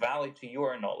equally valid to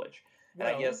your knowledge. And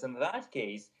I guess in that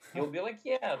case, you'll be like,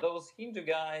 yeah, those Hindu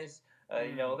guys,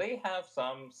 they have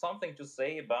something to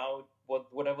say about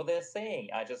whatever they're saying.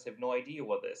 I just have no idea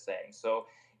what they're saying. So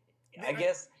I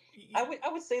guess I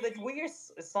would say that we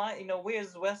as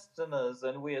Westerners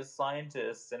and we as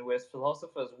scientists and we as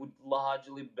philosophers would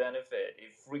largely benefit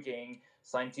if freaking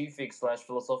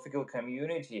scientific/philosophical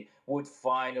community would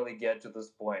finally get to this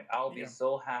point. I'll be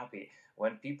so happy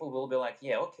when people will be like,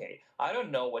 yeah, okay, I don't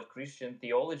know what Christian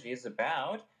theology is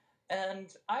about,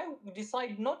 and I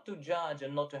decide not to judge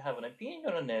and not to have an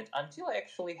opinion on it until I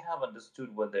actually have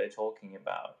understood what they're talking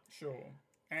about. Sure.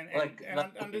 And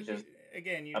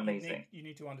again, you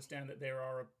need to understand that there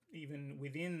are, even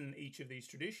within each of these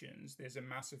traditions, there's a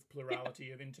massive plurality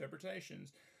of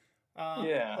interpretations.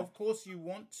 Of course, you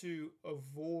want to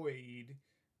avoid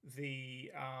the,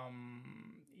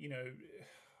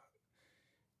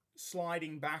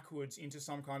 sliding backwards into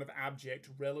some kind of abject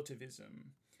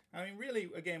relativism. I mean, really,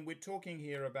 again, we're talking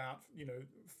here about,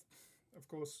 of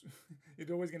course, it's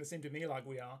always going to seem to me like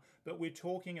we are, but we're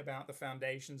talking about the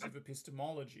foundations of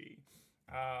epistemology.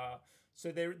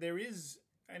 So there is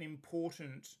an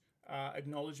important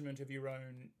acknowledgement of your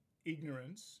own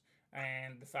ignorance,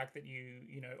 and the fact that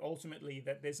ultimately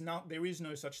that there is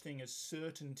no such thing as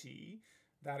certainty,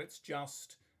 that it's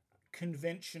just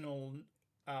conventional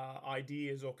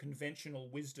ideas or conventional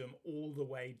wisdom all the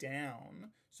way down,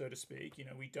 so to speak.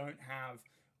 We don't have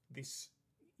this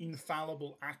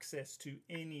infallible access to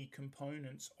any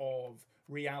components of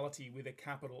reality with a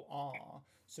capital R.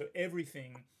 So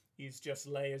everything is just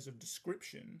layers of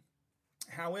description.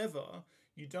 However,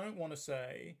 you don't want to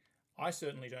say, I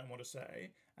certainly don't want to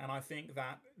say, and I think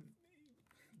that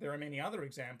there are many other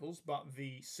examples, but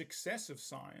the success of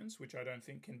science, which I don't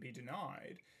think can be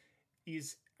denied,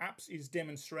 is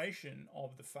demonstration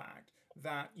of the fact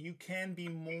that you can be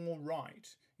more right.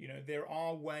 There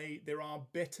are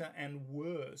better and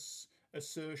worse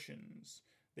assertions.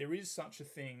 There is such a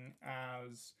thing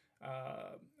as,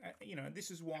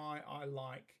 this is why I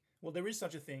like, there is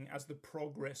such a thing as the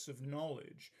progress of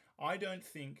knowledge. I don't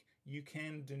think you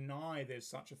can deny there's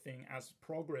such a thing as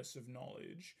progress of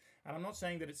knowledge. And I'm not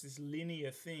saying that it's this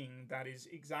linear thing that is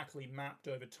exactly mapped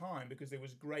over time, because there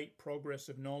was great progress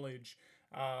of knowledge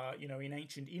in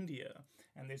ancient India,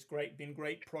 and there's been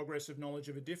great progress of knowledge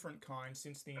of a different kind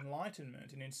since the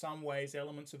Enlightenment, and in some ways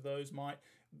elements of those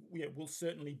will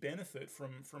certainly benefit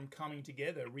from coming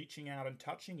together, reaching out and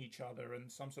touching each other,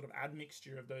 and some sort of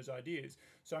admixture of those ideas.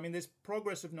 So I mean, this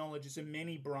progress of knowledge is a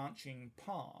many branching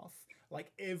path,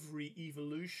 like every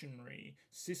evolutionary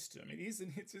system.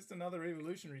 It's just another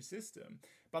evolutionary system.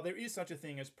 But there is such a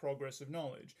thing as progress of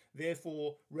knowledge.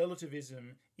 Therefore,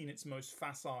 relativism in its most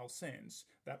facile sense,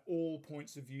 that all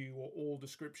points of view or all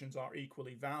descriptions are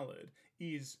equally valid,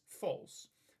 is false.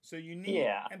 So you need,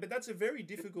 but that's a very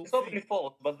difficult thing. It's totally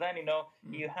false. But then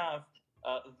you have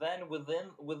then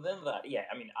within that,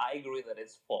 I mean, I agree that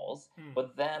it's false.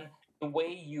 But then the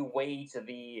way you weight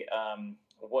the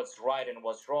what's right and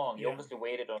what's wrong, you obviously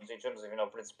weight it in terms of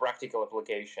its practical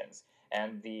applications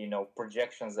and the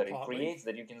projections that it creates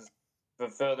that you can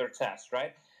further test,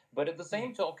 right? But at the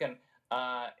same token,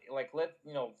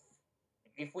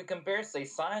 if we compare, say,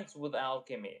 science with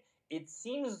alchemy, it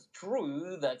seems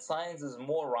true that science is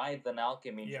more right than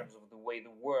alchemy in terms of the way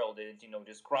the world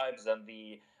describes and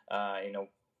the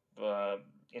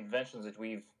inventions that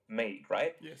we've made,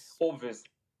 right? Yes. Obviously.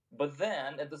 But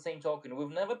then, at the same token, we've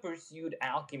never pursued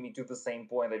alchemy to the same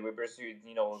point that we pursued,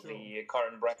 the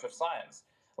current branch of science.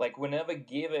 Like, we never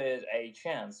give it a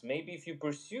chance. Maybe if you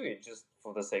pursue it, just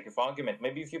for the sake of argument,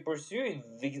 maybe if you pursue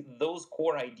those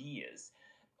core ideas,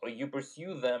 or you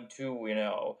pursue them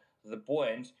to, the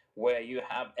point where you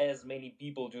have as many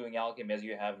people doing alchemy as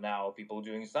you have now people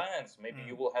doing science. Maybe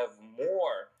you Mm. will have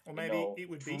more, Or maybe it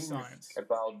would be truth science.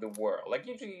 about the world. Like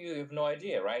usually you have no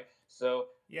idea, right? So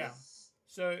Yeah.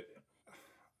 So,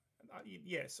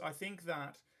 yes, I think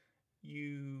that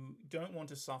you don't want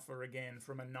to suffer again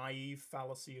from a naive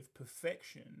fallacy of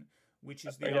perfection, which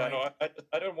is the yeah, no, idea.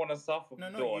 I don't want to suffer No,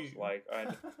 not Dodge. you. Like I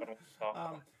just don't want to suffer.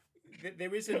 um,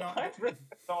 there is a I really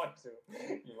not to.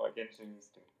 You like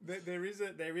introduced to.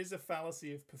 there is a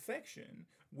fallacy of perfection,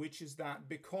 which is that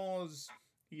because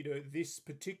this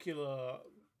particular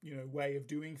way of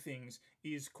doing things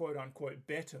is quote unquote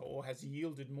better or has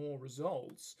yielded more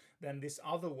results than this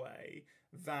other way,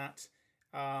 that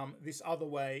this other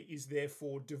way is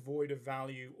therefore devoid of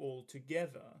value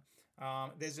altogether.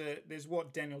 There's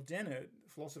what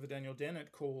philosopher Daniel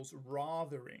Dennett calls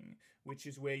rathering, which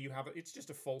is where you have it's just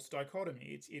a false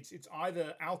dichotomy. It's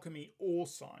either alchemy or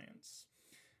science.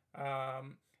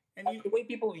 And That's the way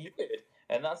people view it,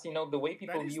 and that's the way that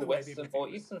people is view the way people Western or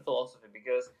view it. Eastern philosophy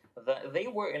because they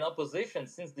were in opposition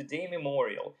since the day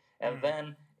immemorial, and Mm,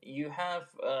 then you have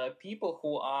people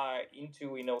who are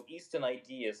into Eastern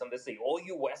ideas, and they say, "Oh,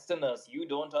 you Westerners, you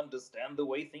don't understand the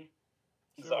way things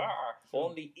sure, are. sure.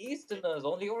 Only Easterners,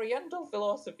 only Oriental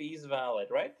philosophy is valid,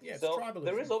 right?" Yeah, it's So there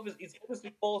tribalism. is it's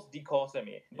obviously false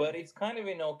dichotomy, Yeah. but it's kind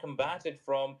of combated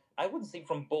from, I wouldn't say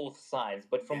from both sides,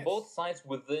 but from both Yes. sides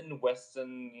within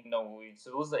Western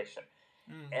civilization.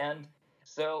 Mm, And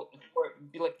so for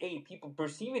be like, hey, people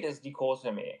perceive it as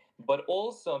dichotomy, but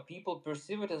also people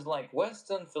perceive it as like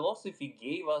Western philosophy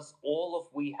gave us all of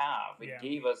we have. It yeah.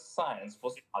 gave us science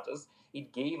for starters.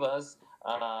 It gave us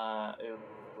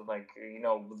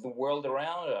the world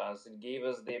around us. It gave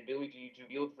us the ability to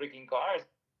build freaking cars.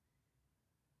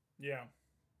 Yeah.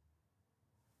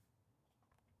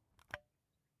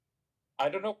 I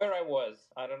don't know where I was.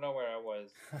 I don't know where I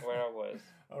was. Where I was.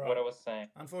 All What right. I was saying.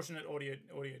 Unfortunate audio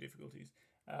difficulties.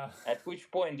 Uh, At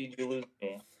which point did you lose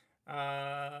me?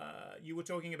 you were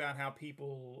talking about how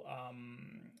people,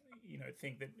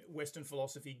 think that Western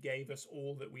philosophy gave us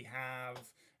all that we have,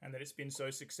 and that it's been so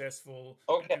successful.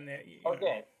 Okay. And that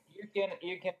Okay.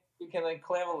 You can like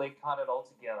cleverly cut it all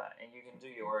together, and you can do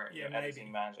yeah, your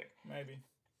editing magic. maybe.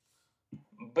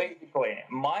 Basically,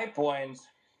 my point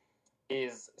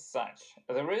is such: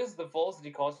 there is the false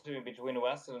dichotomy between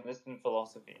Western and Eastern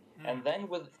philosophy, Mm, and then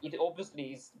with it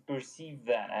obviously is perceived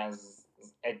then as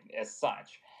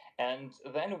such, and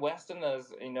then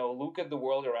Westerners look at the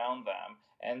world around them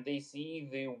and they see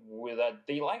that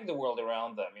they like the world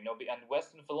around them, and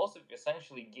Western philosophy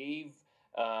essentially gave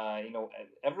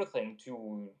everything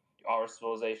to our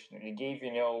civilization. It gave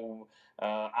it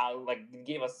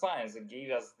gave us science. It gave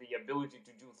us the ability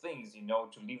to do things,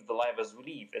 to live the life as we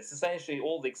live. It's essentially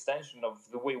all the extension of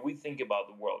the way we think about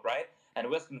the world, right? And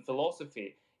Western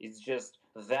philosophy is just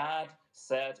that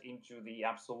set into the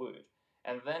absolute.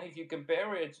 And then if you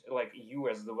compare it, like you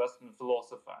as the Western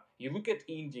philosopher, you look at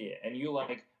India and you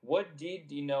like, what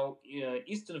did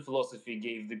Eastern philosophy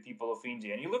gave the people of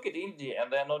India? And you look at India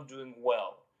and they're not doing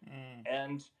well. mm,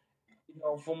 And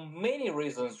for many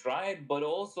reasons, right? But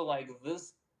also, like,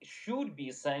 this should be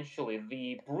essentially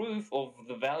the proof of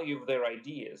the value of their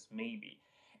ideas, maybe.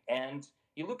 And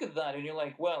you look at that and you're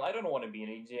like, well, I don't want to be in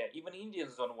India. Even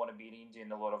Indians don't want to be in India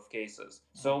in a lot of cases.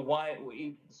 So mm. why?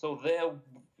 So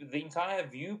the entire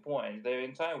viewpoint, their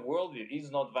entire worldview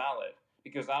is not valid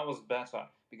because I was better.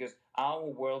 Because our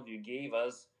worldview gave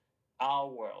us our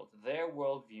world. Their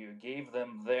worldview gave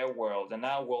them their world, and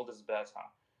our world is better,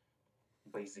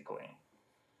 basically.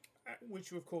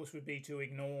 Which, of course, would be to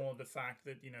ignore the fact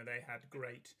that they had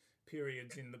great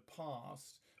periods in the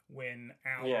past when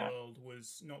our Yeah, world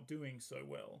was not doing so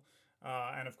well,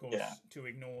 and of yeah. course to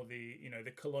ignore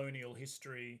the colonial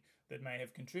history that may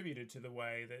have contributed to the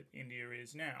way that India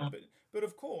is now. But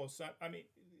of course, I mean,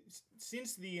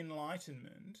 since the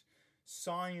Enlightenment,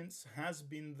 science has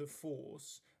been the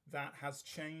force that has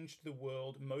changed the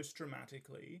world most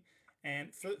dramatically,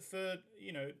 and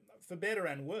for better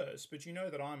and worse. But you know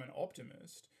that I'm an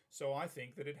optimist, so I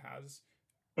think that it has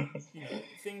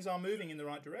things are moving in the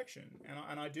right direction,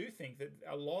 and I do think that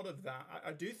a lot of that.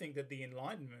 I do think that the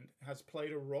Enlightenment has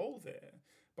played a role there.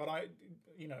 But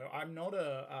I'm not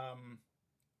a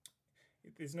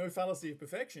there's no fallacy of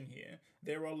perfection here.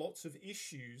 There are lots of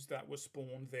issues that were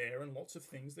spawned there and lots of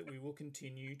things that we will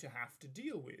continue to have to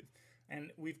deal with.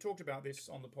 And we've talked about this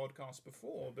on the podcast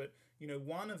before, but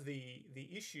one of the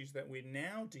issues that we're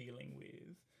now dealing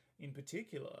with in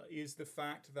particular is the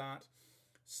fact that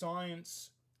science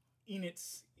in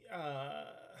its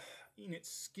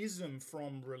schism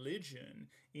from religion,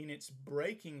 in its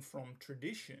breaking from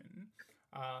tradition,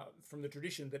 from the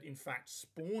tradition that in fact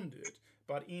spawned it,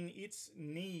 but in its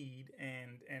need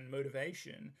and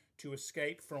motivation to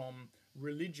escape from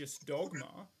religious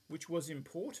dogma, which was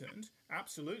important,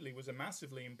 absolutely was a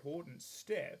massively important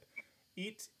step,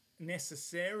 it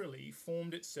necessarily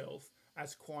formed itself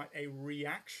as quite a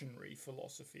reactionary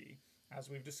philosophy, as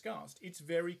we've discussed. It's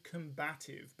very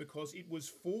combative because it was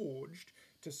forged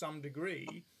to some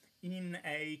degree in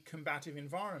a combative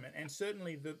environment. And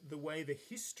certainly the way the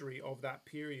history of that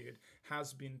period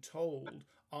has been told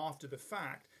after the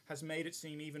fact has made it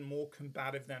seem even more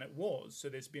combative than it was. So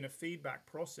there's been a feedback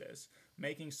process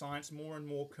making science more and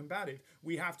more combative.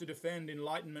 We have to defend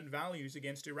Enlightenment values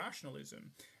against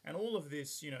irrationalism. And all of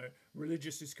this,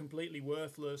 religious is completely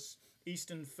worthless.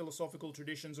 Eastern philosophical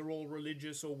traditions are all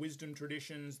religious or wisdom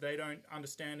traditions. They don't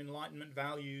understand Enlightenment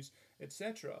values,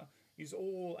 etc., is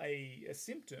all a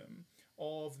symptom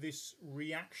of this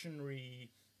reactionary,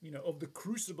 of the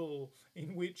crucible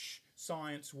in which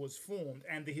science was formed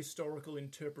and the historical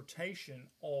interpretation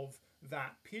of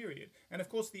that period. And of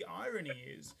course, the irony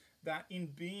is that in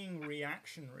being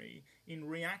reactionary, in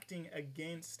reacting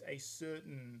against a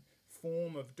certain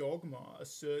form of dogma, a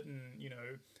certain,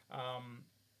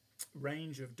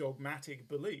 range of dogmatic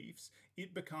beliefs,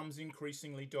 it becomes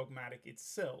increasingly dogmatic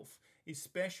itself,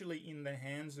 especially in the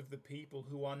hands of the people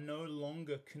who are no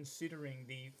longer considering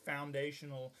the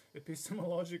foundational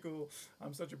epistemological,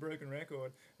 I'm such a broken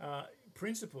record,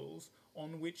 principles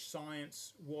on which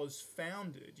science was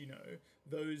founded.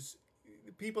 Those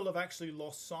people have actually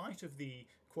lost sight of the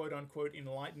quote unquote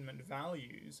Enlightenment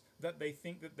values that they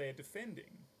think that they're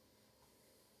defending.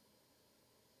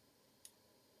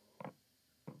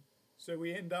 So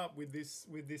we end up with this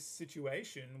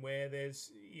situation where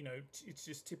there's it's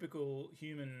just typical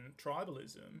human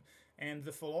tribalism, and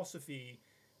the philosophy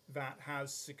that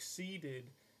has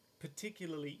succeeded,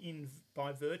 particularly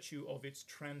by virtue of its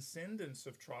transcendence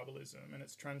of tribalism and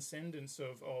its transcendence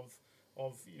of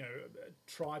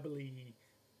tribally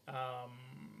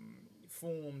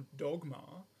formed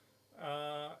dogma,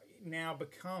 now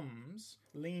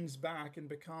leans back and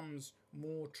becomes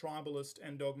more tribalist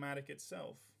and dogmatic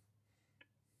itself.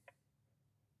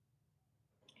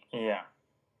 Yeah.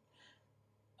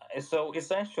 So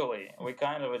essentially, we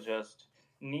kind of just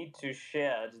need to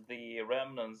shed the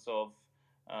remnants of,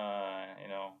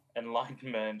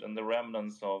 enlightenment and the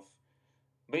remnants of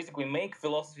basically make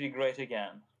philosophy great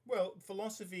again. Well,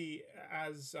 philosophy,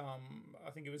 as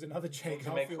I think it was another Jay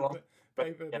Garfield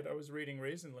paper that I was reading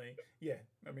recently. Yeah,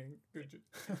 I mean, good.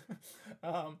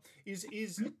 Is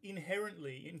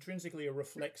intrinsically a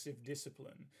reflexive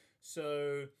discipline.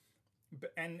 So,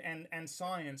 and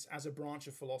science as a branch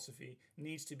of philosophy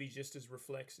needs to be just as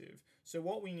reflexive. So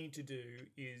what we need to do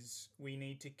is we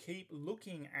need to keep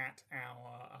looking at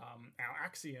our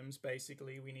axioms.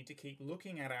 Basically, we need to keep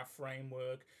looking at our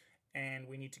framework, and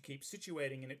we need to keep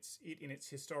situating it in its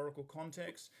historical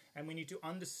context, and we need to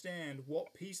understand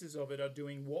what pieces of it are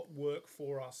doing what work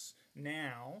for us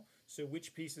now. So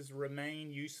which pieces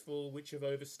remain useful, which have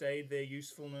overstayed their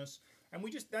usefulness, and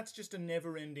that's just a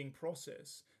never-ending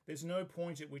process. There's no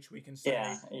point at which we can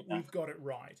say we've got it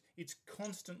right. It's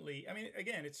constantly,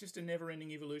 again, it's just a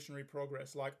never-ending evolutionary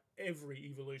progress, like every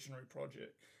evolutionary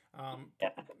project.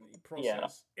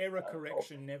 Process. Error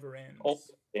correction never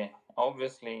ends.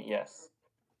 Obviously, yes.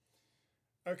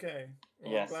 Okay.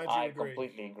 Well, yes, I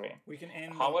completely agree. We can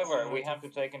end. However, we have to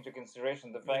take into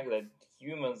consideration the fact that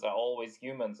humans are always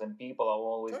humans and people are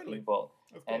always people.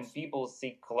 And people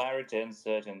seek clarity and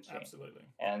certainty. Absolutely.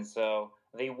 And so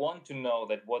they want to know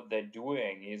that what they're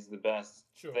doing is the best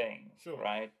thing,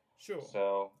 right? Sure.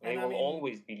 So they will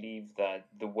always believe that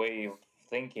the way of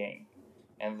thinking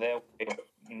and their way of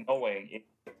knowing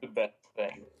is the best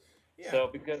thing. Yeah. So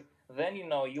because then you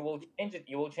will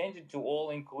change it to all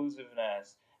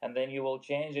inclusiveness, and then you will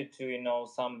change it to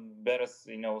some better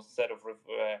set of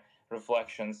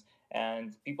reflections,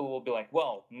 and people will be like,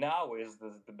 well, now is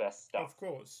the best stuff. Of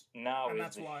course. Now and is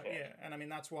that's the why shit.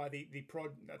 And that's why the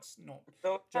that's not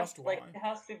so just why it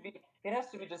has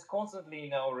to be just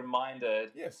constantly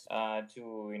reminded. Yes.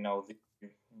 To the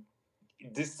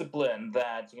discipline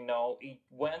that it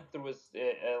went through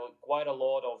quite a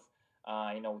lot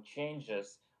of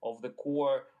changes of the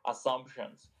core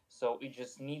assumptions. So it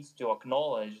just needs to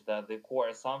acknowledge that the core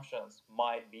assumptions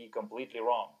might be completely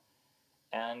wrong.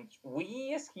 And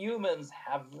we as humans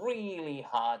have really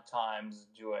hard times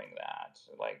doing that.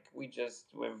 Like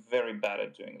we're very bad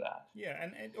at doing that. Yeah,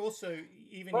 and also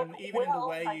even in the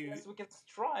way I guess we can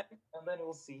strive, and then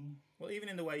we'll see. Well, even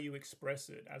in the way you express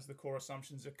it, as the core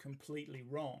assumptions are completely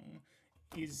wrong,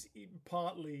 is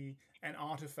partly an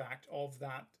artifact of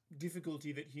that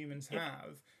difficulty that humans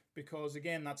have because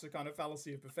again, that's a kind of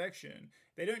fallacy of perfection.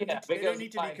 They don't Yeah, need to, they don't because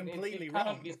need to be completely it cannot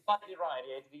wrong. be slightly right.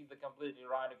 Yeah, it's either completely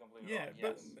right or completely Yeah, wrong.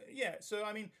 but Yes. yeah, so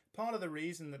I mean, part of the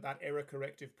reason that error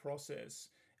corrective process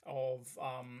of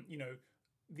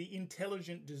the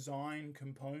intelligent design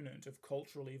component of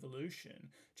cultural evolution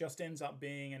just ends up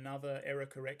being another error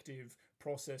corrective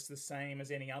process, the same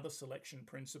as any other selection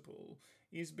principle,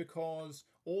 is because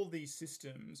all these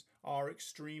systems are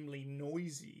extremely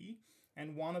noisy,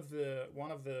 and one of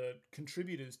the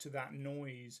contributors to that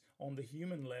noise on the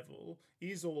human level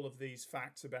is all of these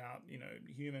facts about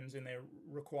humans and their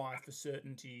requirement for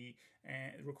certainty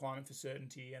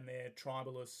and their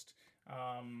tribalist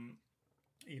um,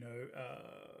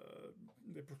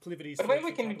 the proclivities But for, maybe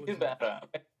we can do tribalism. better.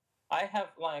 I have,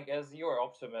 like, as you're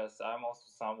optimist, I'm also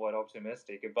somewhat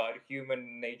optimistic about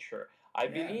human nature. I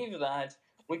Yeah, believe that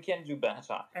we can do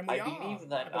better. and I we are. believe I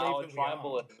that believe our that we are.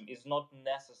 tribalism is not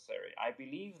necessary. I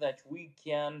believe that we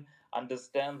can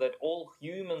understand that all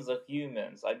humans are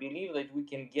humans. I believe that we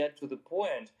can get to the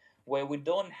point where we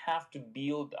don't have to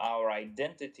build our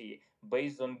identity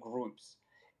based on groups.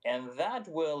 And that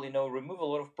will, remove a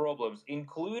lot of problems,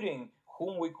 including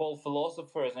whom we call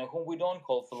philosophers and whom we don't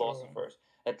call Sure. philosophers,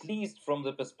 at least from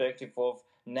the perspective of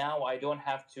now I don't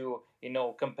have to,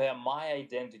 compare my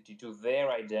identity to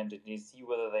their identity and see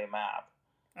whether they map.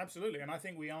 Absolutely, and I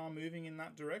think we are moving in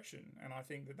that direction, and I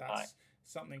think that Right. that's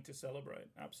something to celebrate.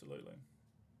 Absolutely.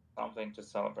 Something to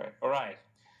celebrate. All right.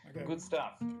 Okay, Good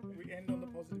stuff. we end on the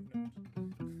positive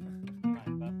note.